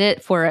 We did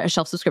it for a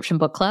shelf subscription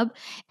book club,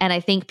 and I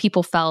think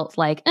people felt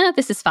like,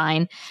 this is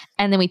fine.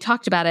 And then we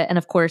talked about it. And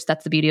of course,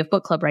 that's the beauty of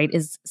book club, right?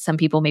 Is some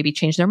people maybe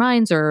changed their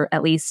minds or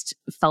at least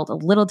felt a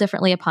little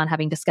differently upon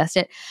having discussed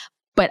it.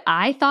 But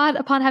I thought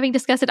upon having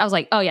discussed it, I was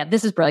like, oh yeah,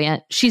 this is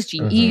brilliant.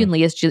 Yu Yun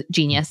Lee is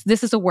genius.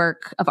 This is a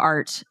work of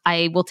art.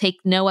 I will take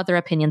no other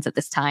opinions at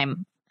this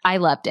time. I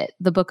loved it.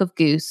 The Book of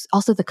Goose.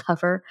 Also the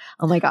cover.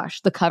 Oh my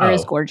gosh, the cover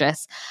is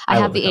gorgeous. I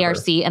have the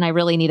ARC and I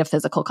really need a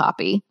physical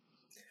copy.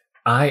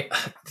 The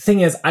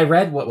thing is, I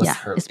read what was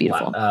her, it's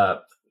beautiful.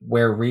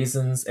 Where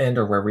Reasons End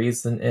or Where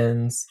Reason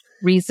Ends.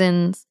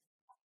 Reasons.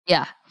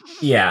 Yeah.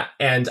 Yeah.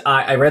 And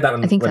I read that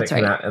one when it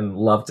came out and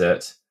loved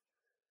it.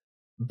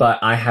 But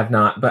I have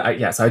not.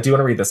 But so I do want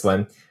to read this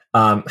one.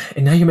 And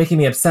now you're making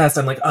me obsessed.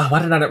 I'm like, oh, why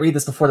did I not read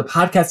this before the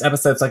podcast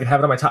episode so I could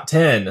have it on my top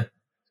 10?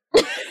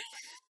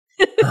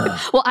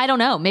 Well, I don't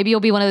know. Maybe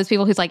you'll be one of those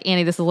people who's like,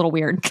 Annie, this is a little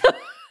weird.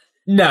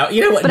 No,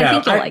 you know what? But I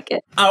think you'll like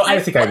it. Oh,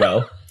 I think I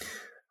will.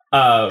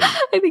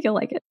 I think you'll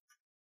like it.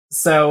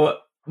 So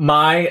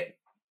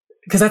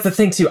because that's the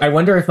thing too. I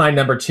wonder if my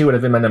number 2 would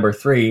have been my number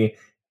 3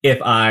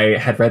 if I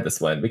had read this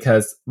one,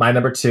 because my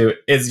number 2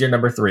 is your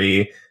number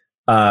 3,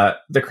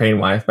 The Crane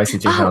Wife by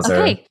C.J. Hauser.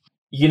 Okay.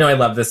 You know, I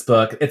love this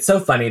book. It's so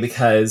funny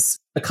because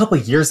a couple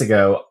of years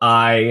ago,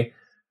 I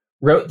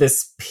wrote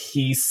this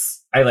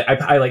piece.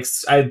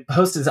 I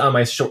posted on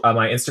my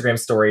Instagram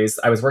stories.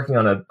 I was working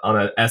on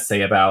an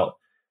essay about,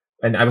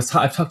 and I've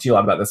talked to you a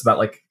lot about this, about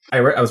like,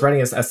 I was writing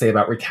this essay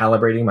about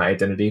recalibrating my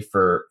identity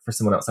for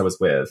someone else I was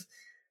with,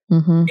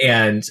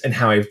 and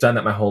how I've done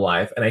that my whole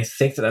life. And I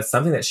think that that's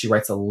something that she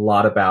writes a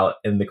lot about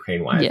in The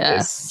Crane Wife.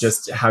 Yes. Is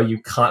just how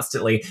you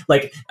constantly,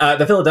 like,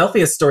 the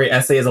Philadelphia Story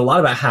essay is a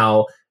lot about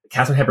how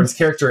Katharine Hepburn's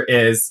character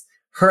is,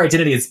 her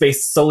identity is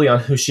based solely on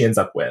who she ends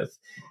up with.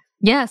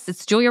 Yes,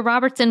 it's Julia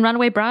Roberts in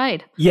Runaway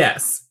Bride.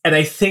 Yes. And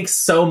I think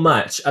so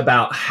much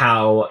about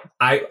how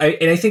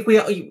I think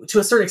we, to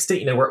a certain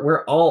extent,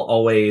 we're all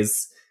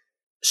always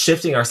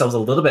shifting ourselves a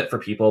little bit for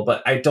people,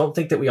 but I don't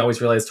think that we always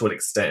realize to what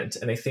extent.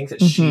 And I think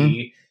that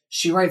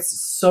she writes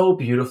so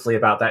beautifully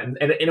about that, and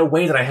in a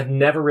way that I had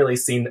never really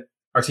seen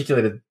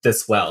articulated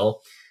this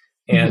well.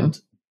 And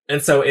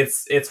and so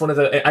it's one of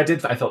the,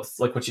 I felt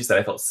like what you said,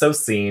 I felt so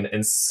seen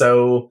and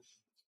so,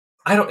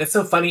 it's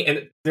so funny.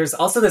 And there's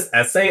also this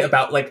essay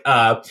about like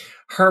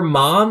her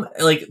mom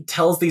like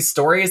tells these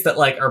stories that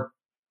like are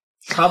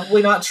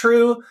probably not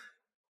true.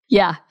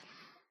 Yeah.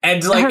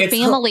 And like her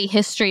family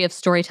history of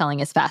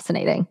storytelling is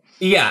fascinating.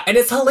 Yeah, and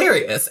it's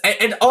hilarious.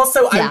 And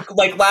also I'm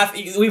like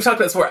laughing, we've talked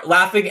about this before,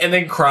 laughing and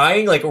then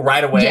crying like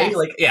right away. Yes.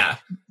 Like, yeah.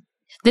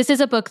 This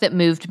is a book that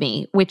moved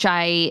me,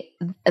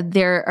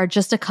 there are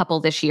just a couple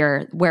this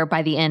year where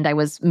by the end I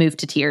was moved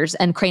to tears,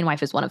 and Crane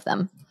Wife is one of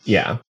them.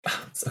 Yeah.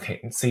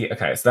 Okay. So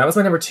that was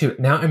my number 2.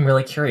 Now I'm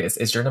really curious.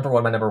 Is your number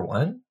 1 my number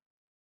 1?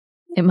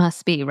 It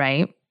must be,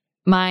 right?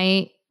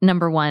 My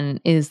number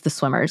 1 is The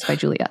Swimmers by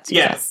Julia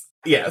Tsuka.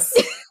 Yes.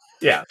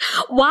 Yeah.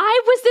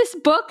 Why was this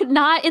book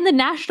not in the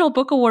National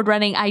Book Award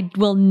running? I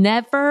will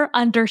never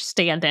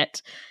understand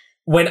it.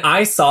 When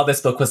I saw this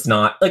book was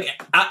not, like,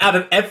 out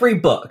of every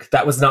book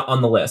that was not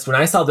on the list, when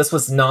I saw this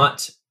was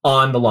not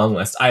on the long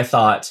list, I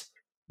thought,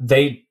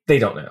 they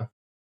don't know.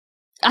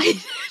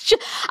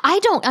 I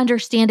don't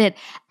understand it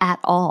at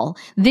all.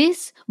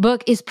 This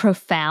book is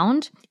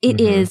profound.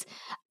 It is,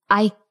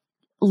 I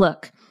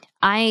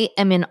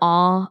am in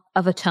awe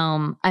of a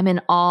tome. I'm in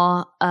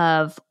awe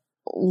of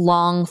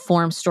long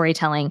form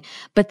storytelling,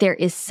 but there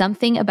is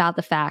something about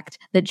the fact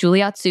that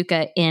Julia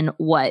Tsuka in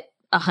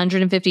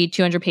 150,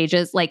 200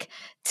 pages, like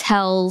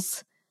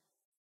tells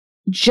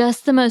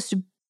just the most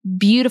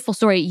beautiful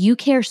story. You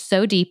care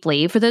so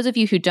deeply. For those of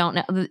you who don't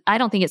know, I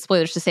don't think it's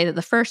spoilers to say that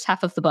the first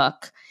half of the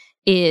book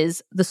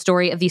is the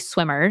story of these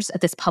swimmers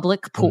at this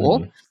public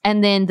pool.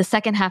 And then the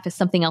second half is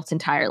something else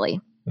entirely.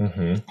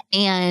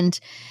 And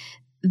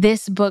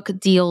this book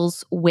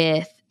deals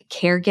with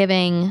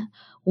caregiving,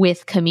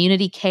 with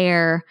community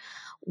care,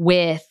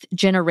 with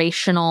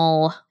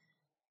generational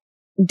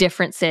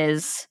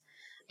differences.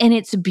 And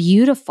it's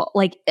beautiful.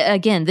 Like,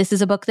 again, this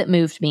is a book that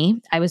moved me.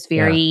 I was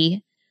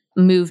very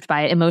moved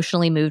by it,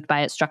 emotionally moved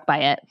by it, struck by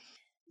it.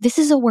 This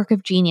is a work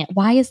of genius.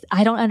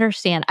 I don't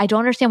understand. I don't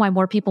understand why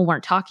more people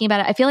weren't talking about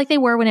it. I feel like they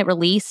were when it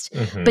released,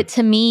 but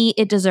to me,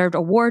 it deserved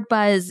award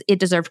buzz. It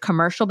deserved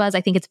commercial buzz.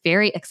 I think it's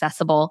very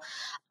accessible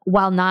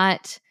while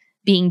not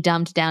being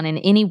dumbed down in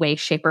any way,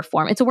 shape, or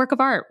form. It's a work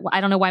of art.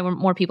 I don't know why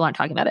more people aren't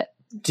talking about it.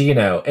 Do you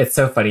know, it's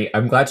so funny.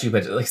 I'm glad you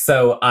mentioned it. Like,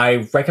 so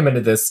I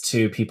recommended this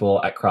to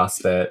people at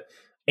CrossFit,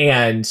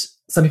 and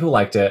some people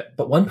liked it,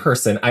 but one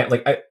person,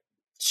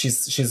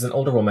 she's an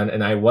older woman,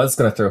 and I was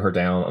going to throw her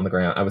down on the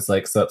ground. I was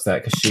like so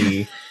upset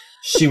because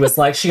she was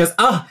like, she goes,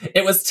 "Oh,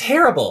 it was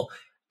terrible."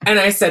 And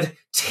I said,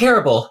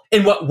 "Terrible?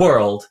 In what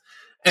world?"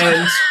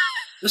 And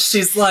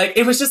she's like,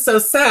 "It was just so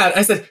sad."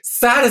 I said,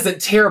 "Sad isn't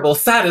terrible.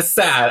 Sad is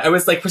sad." I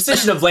was like,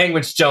 precision of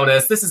language,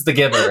 Jonas. This is The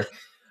Giver.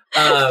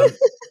 I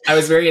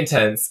was very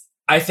intense.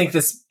 I think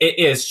it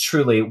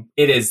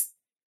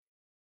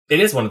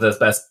is one of the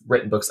best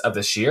written books of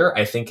this year.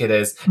 I think it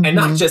is, and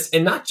not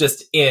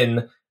just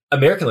in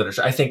American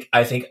literature. I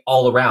think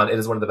all around it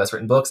is one of the best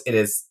written books. It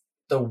is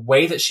the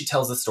way that she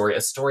tells a story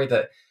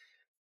that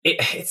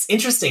it's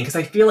interesting, because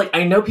I feel like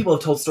I know people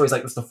have told stories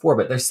like this before,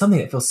 but there's something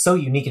that feels so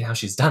unique in how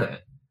she's done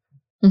it.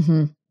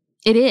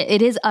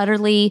 It is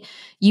utterly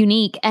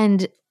unique.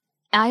 And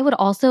I would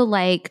also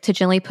like to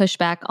gently push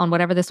back on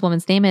whatever this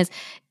woman's name is.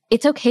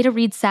 It's okay to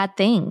read sad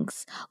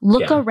things.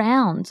 Look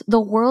around.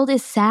 The world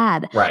is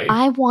sad. Right.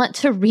 I want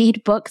to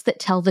read books that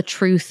tell the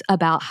truth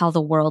about how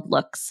the world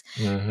looks.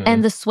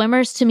 And The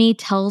Swimmers, to me,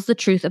 tells the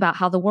truth about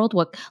how the world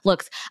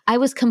looks. I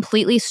was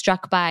completely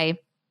struck by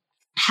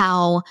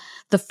how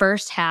the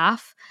first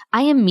half,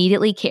 I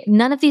immediately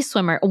none of these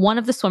one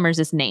of the swimmers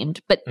is named,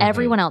 but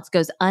everyone else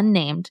goes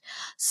unnamed.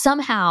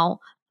 Somehow,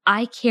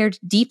 I cared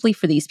deeply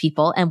for these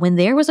people. And when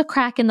there was a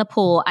crack in the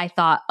pool, I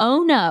thought,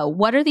 oh no,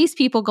 what are these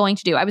people going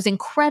to do? I was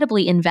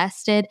incredibly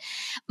invested.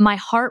 My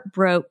heart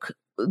broke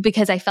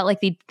because I felt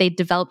like they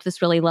developed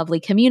this really lovely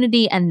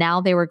community, and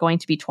now they were going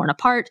to be torn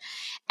apart.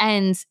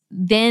 And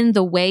then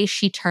the way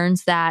she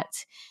turns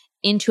that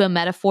into a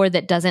metaphor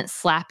that doesn't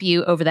slap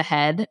you over the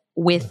head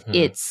with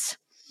its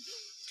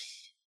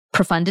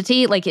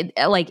profundity, like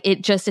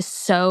it just is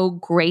so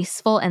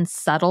graceful and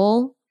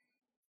subtle.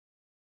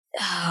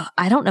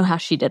 I don't know how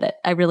she did it.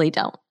 I really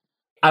don't.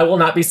 I will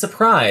not be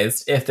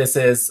surprised if we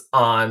see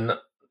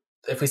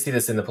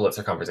this in the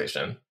Pulitzer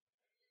conversation.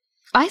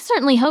 I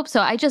certainly hope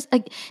so.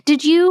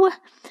 Did you,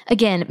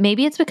 again,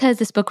 maybe it's because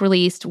this book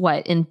released,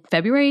 in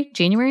February,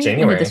 January?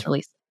 When did this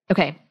release?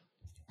 Okay.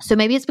 So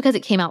maybe it's because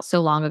it came out so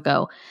long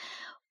ago.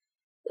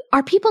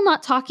 Are people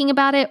not talking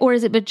about it, or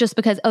is it just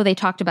because, they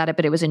talked about it,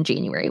 but it was in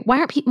January? Why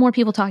aren't more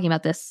people talking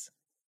about this?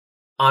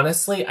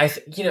 Honestly,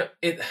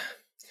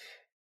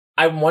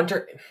 I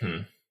wonder,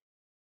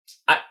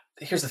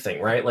 here's the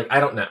thing, right? Like, I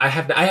don't know. I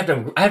have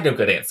no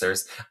good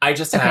answers. I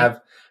just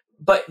have,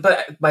 but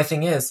my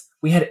thing is,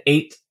 we had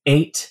eight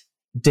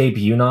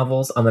debut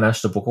novels on the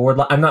National Book Award.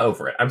 I'm not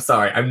over it. I'm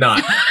sorry. I'm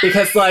not.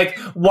 Because, like,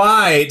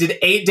 why did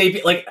 8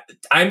 debut, like,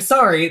 I'm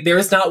sorry, there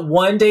is not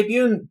one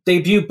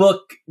debut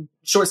book,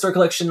 short story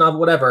collection, novel,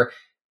 whatever,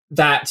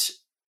 that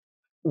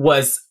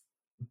was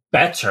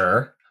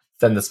better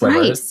than the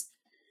Swimmers.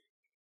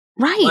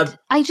 Right.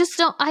 I just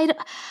don't,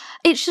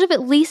 it should have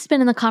at least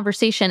been in the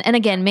conversation. And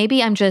again,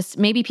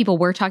 maybe people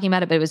were talking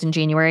about it, but it was in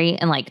January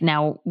and like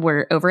now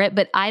we're over it.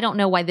 But I don't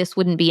know why this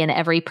wouldn't be in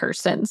every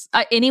person's,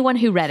 anyone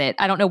who read it,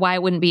 I don't know why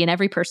it wouldn't be in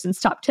every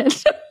person's top 10.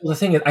 Well, the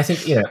thing is, I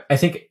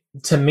think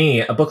to me,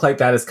 a book like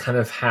that is kind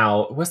of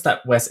how, what's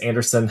that Wes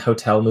Anderson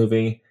hotel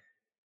movie?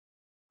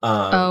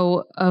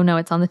 Oh no,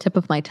 it's on the tip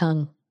of my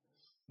tongue.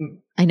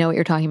 I know what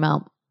you're talking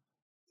about.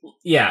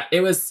 Yeah,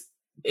 it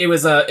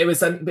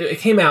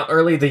came out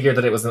early the year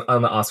that it was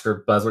on the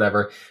Oscar buzz,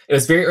 whatever. It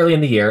was very early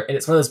in the year, and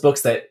it's one of those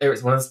books that it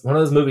was one of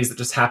those movies that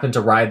just happened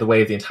to ride the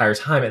wave the entire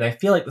time. And I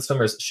feel like The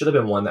Swimmers should have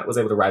been one that was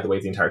able to ride the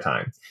wave the entire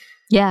time.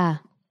 Yeah.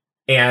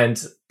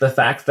 And the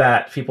fact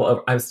that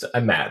people,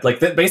 I'm mad. Like,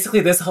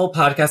 basically, this whole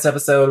podcast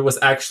episode was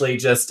actually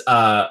just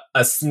a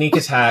sneak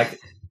attack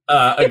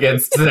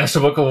against the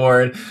National Book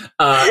Award.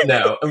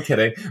 No, I'm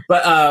kidding.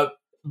 But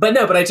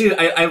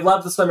I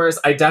love The Swimmers.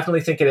 I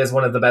definitely think it is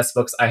one of the best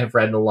books I have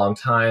read in a long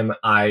time.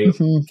 I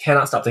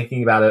cannot stop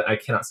thinking about it. I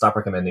cannot stop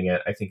recommending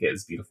it. I think it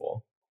is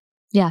beautiful.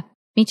 Yeah,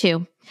 me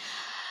too.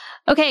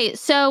 Okay,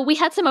 so we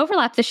had some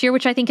overlap this year,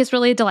 which I think is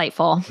really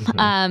delightful.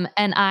 And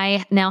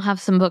I now have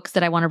some books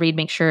that I want to read.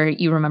 Make sure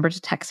you remember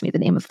to text me the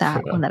name of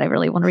that one that I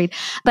really want to read.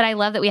 But I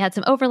love that we had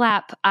some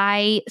overlap.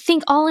 I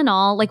think all in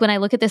all, like when I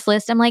look at this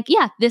list, I'm like,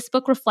 yeah, this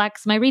book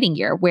reflects my reading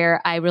year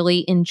where I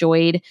really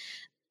enjoyed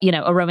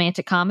a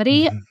romantic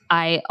comedy.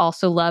 I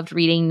also loved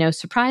reading No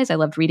Surprise. I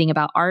loved reading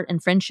about art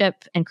and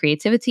friendship and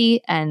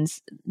creativity, and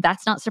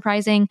that's not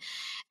surprising.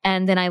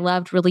 And then I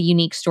loved really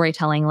unique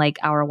storytelling like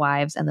Our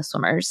Wives and The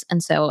Swimmers.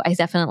 And so I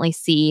definitely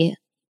see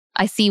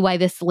why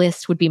this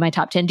list would be my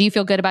top 10. Do you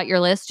feel good about your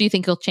list? Do you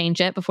think you'll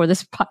change it before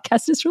this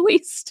podcast is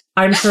released?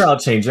 I'm sure I'll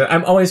change it.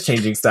 I'm always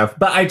changing stuff.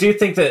 But I do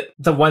think that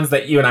the ones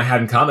that you and I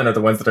had in common are the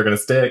ones that are going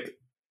to stick.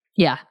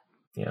 Yeah.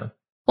 Yeah.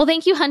 Well,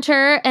 thank you,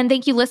 Hunter. And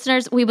thank you,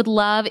 listeners. We would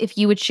love if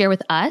you would share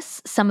with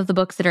us some of the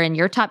books that are in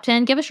your top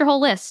 10. Give us your whole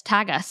list.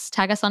 Tag us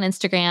on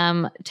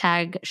Instagram,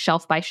 tag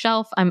Shelf by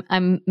Shelf.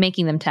 I'm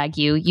making them tag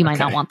you. You might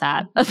not want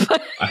that.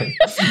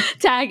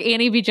 Tag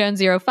Annie B.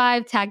 Jones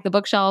 05, tag the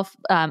Bookshelf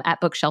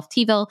at Bookshelf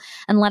Tville,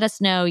 and let us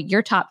know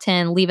your top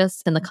 10. Leave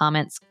us in the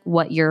comments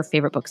what your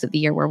favorite books of the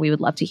year were. We would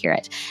love to hear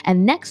it.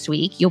 And next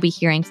week, you'll be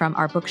hearing from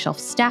our Bookshelf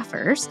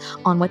staffers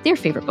on what their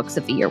favorite books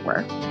of the year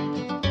were.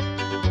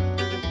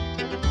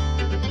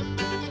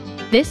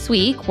 This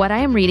week, what I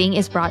am reading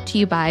is brought to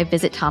you by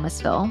Visit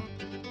Thomasville.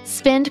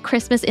 Spend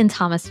Christmas in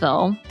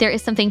Thomasville. There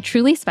is something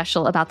truly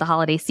special about the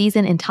holiday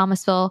season in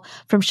Thomasville,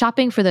 from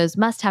shopping for those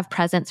must-have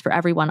presents for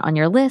everyone on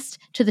your list,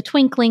 to the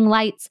twinkling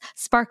lights,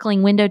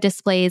 sparkling window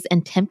displays,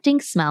 and tempting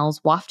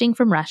smells wafting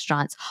from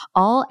restaurants,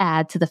 all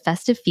add to the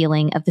festive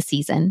feeling of the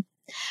season.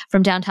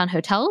 From downtown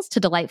hotels to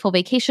delightful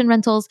vacation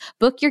rentals,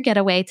 book your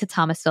getaway to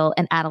Thomasville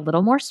and add a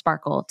little more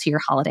sparkle to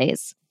your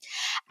holidays.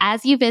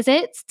 As you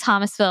visit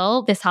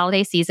Thomasville this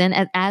holiday season,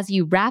 and as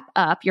you wrap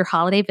up your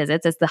holiday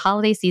visits, as the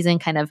holiday season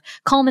kind of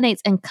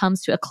culminates and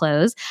comes to a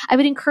close, I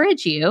would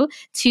encourage you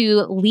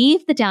to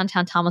leave the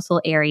downtown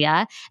Thomasville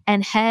area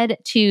and head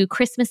to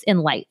Christmas in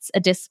Lights, a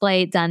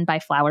display done by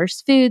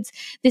Flowers Foods.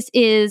 This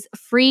is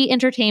free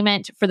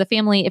entertainment for the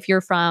family if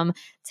you're from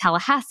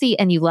Tallahassee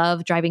and you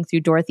love driving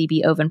through Dorothy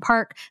B. Oven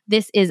Park.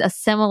 This is a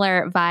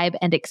similar vibe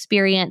and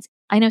experience.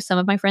 I know some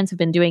of my friends have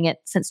been doing it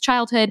since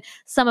childhood.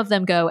 Some of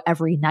them go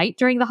every night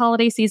during the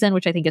holiday season,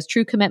 which I think is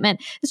true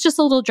commitment. It's just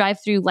a little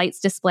drive-through lights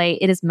display.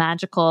 It is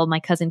magical. My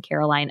cousin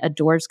Caroline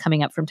adores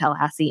coming up from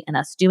Tallahassee and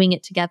us doing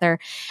it together.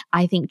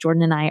 I think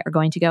Jordan and I are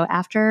going to go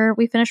after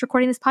we finish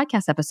recording this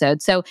podcast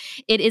episode. So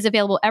it is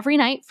available every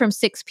night from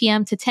 6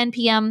 p.m. to 10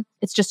 p.m.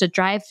 It's just a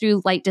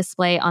drive-through light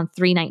display on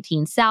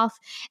 319 South,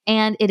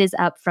 and it is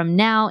up from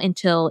now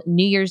until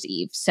New Year's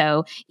Eve.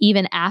 So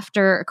even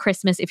after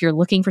Christmas, if you're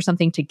looking for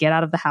something to get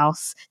out of the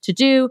house to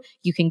do,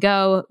 you can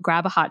go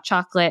grab a hot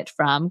chocolate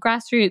from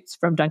Grassroots,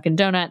 from Dunkin'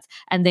 Donuts,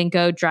 and then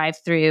go drive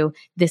through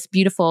this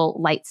beautiful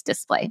lights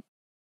display.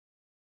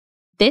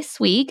 This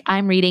week,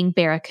 I'm reading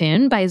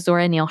Barracoon by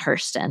Zora Neale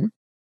Hurston.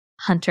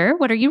 Hunter,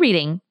 what are you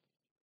reading?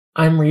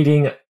 I'm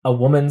reading A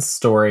Woman's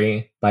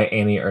Story by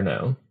Annie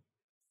Ernaux.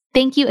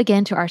 Thank you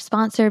again to our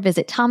sponsor,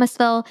 Visit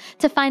Thomasville.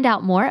 To find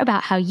out more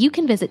about how you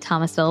can visit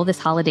Thomasville this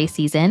holiday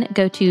season,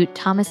 go to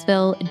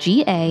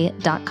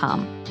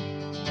thomasvillega.com.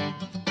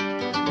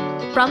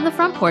 From the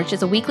Front Porch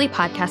is a weekly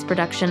podcast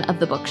production of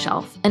The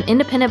Bookshelf, an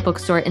independent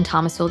bookstore in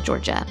Thomasville,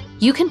 Georgia.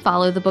 You can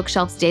follow The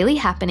Bookshelf's daily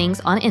happenings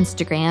on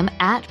Instagram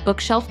at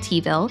Bookshelf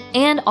Tville,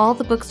 and all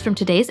the books from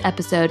today's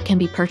episode can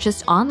be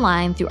purchased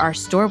online through our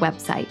store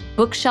website,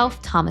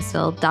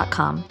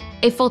 bookshelfthomasville.com.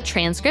 A full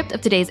transcript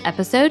of today's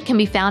episode can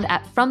be found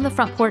at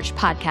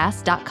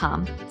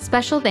FromTheFrontPorchPodcast.com.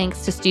 Special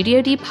thanks to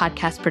Studio D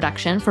Podcast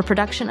Production for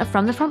production of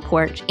From the Front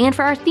Porch and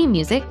for our theme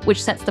music,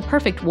 which sets the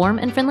perfect warm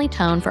and friendly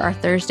tone for our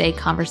Thursday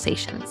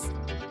conversations.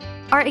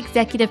 Our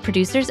executive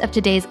producers of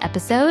today's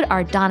episode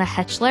are Donna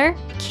Hetchler,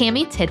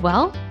 Cami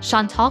Tidwell,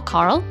 Chantal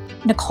Carl,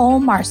 Nicole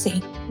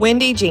Marcy,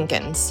 Wendy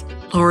Jenkins,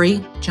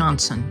 Lori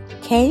Johnson,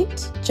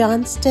 Kate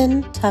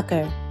Johnston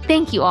Tucker.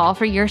 Thank you all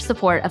for your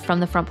support of From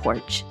the Front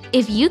Porch.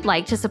 If you'd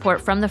like to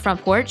support From the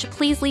Front Porch,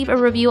 please leave a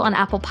review on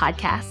Apple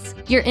Podcasts.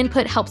 Your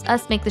input helps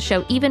us make the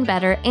show even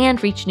better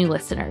and reach new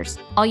listeners.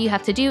 All you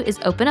have to do is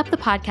open up the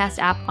podcast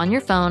app on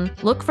your phone,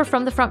 look for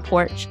From the Front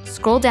Porch,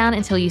 scroll down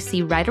until you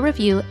see Write a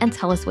Review, and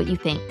tell us what you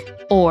think.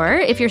 Or,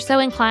 if you're so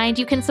inclined,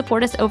 you can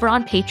support us over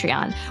on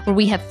Patreon, where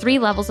we have 3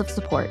 levels of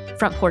support: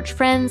 Front Porch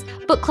Friends,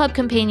 Book Club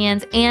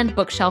Companions, and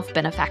Bookshelf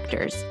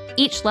Benefactors.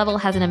 Each level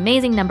has an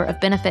amazing number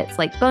of benefits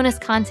like bonus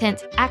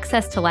content,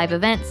 access to live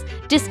events,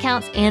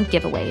 discounts, and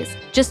giveaways.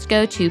 Just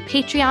go to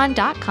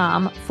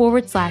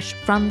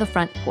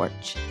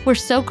patreon.com/FromTheFrontPorch. We're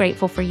so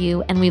grateful for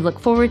you, and we look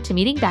forward to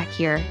meeting back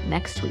here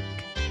next week.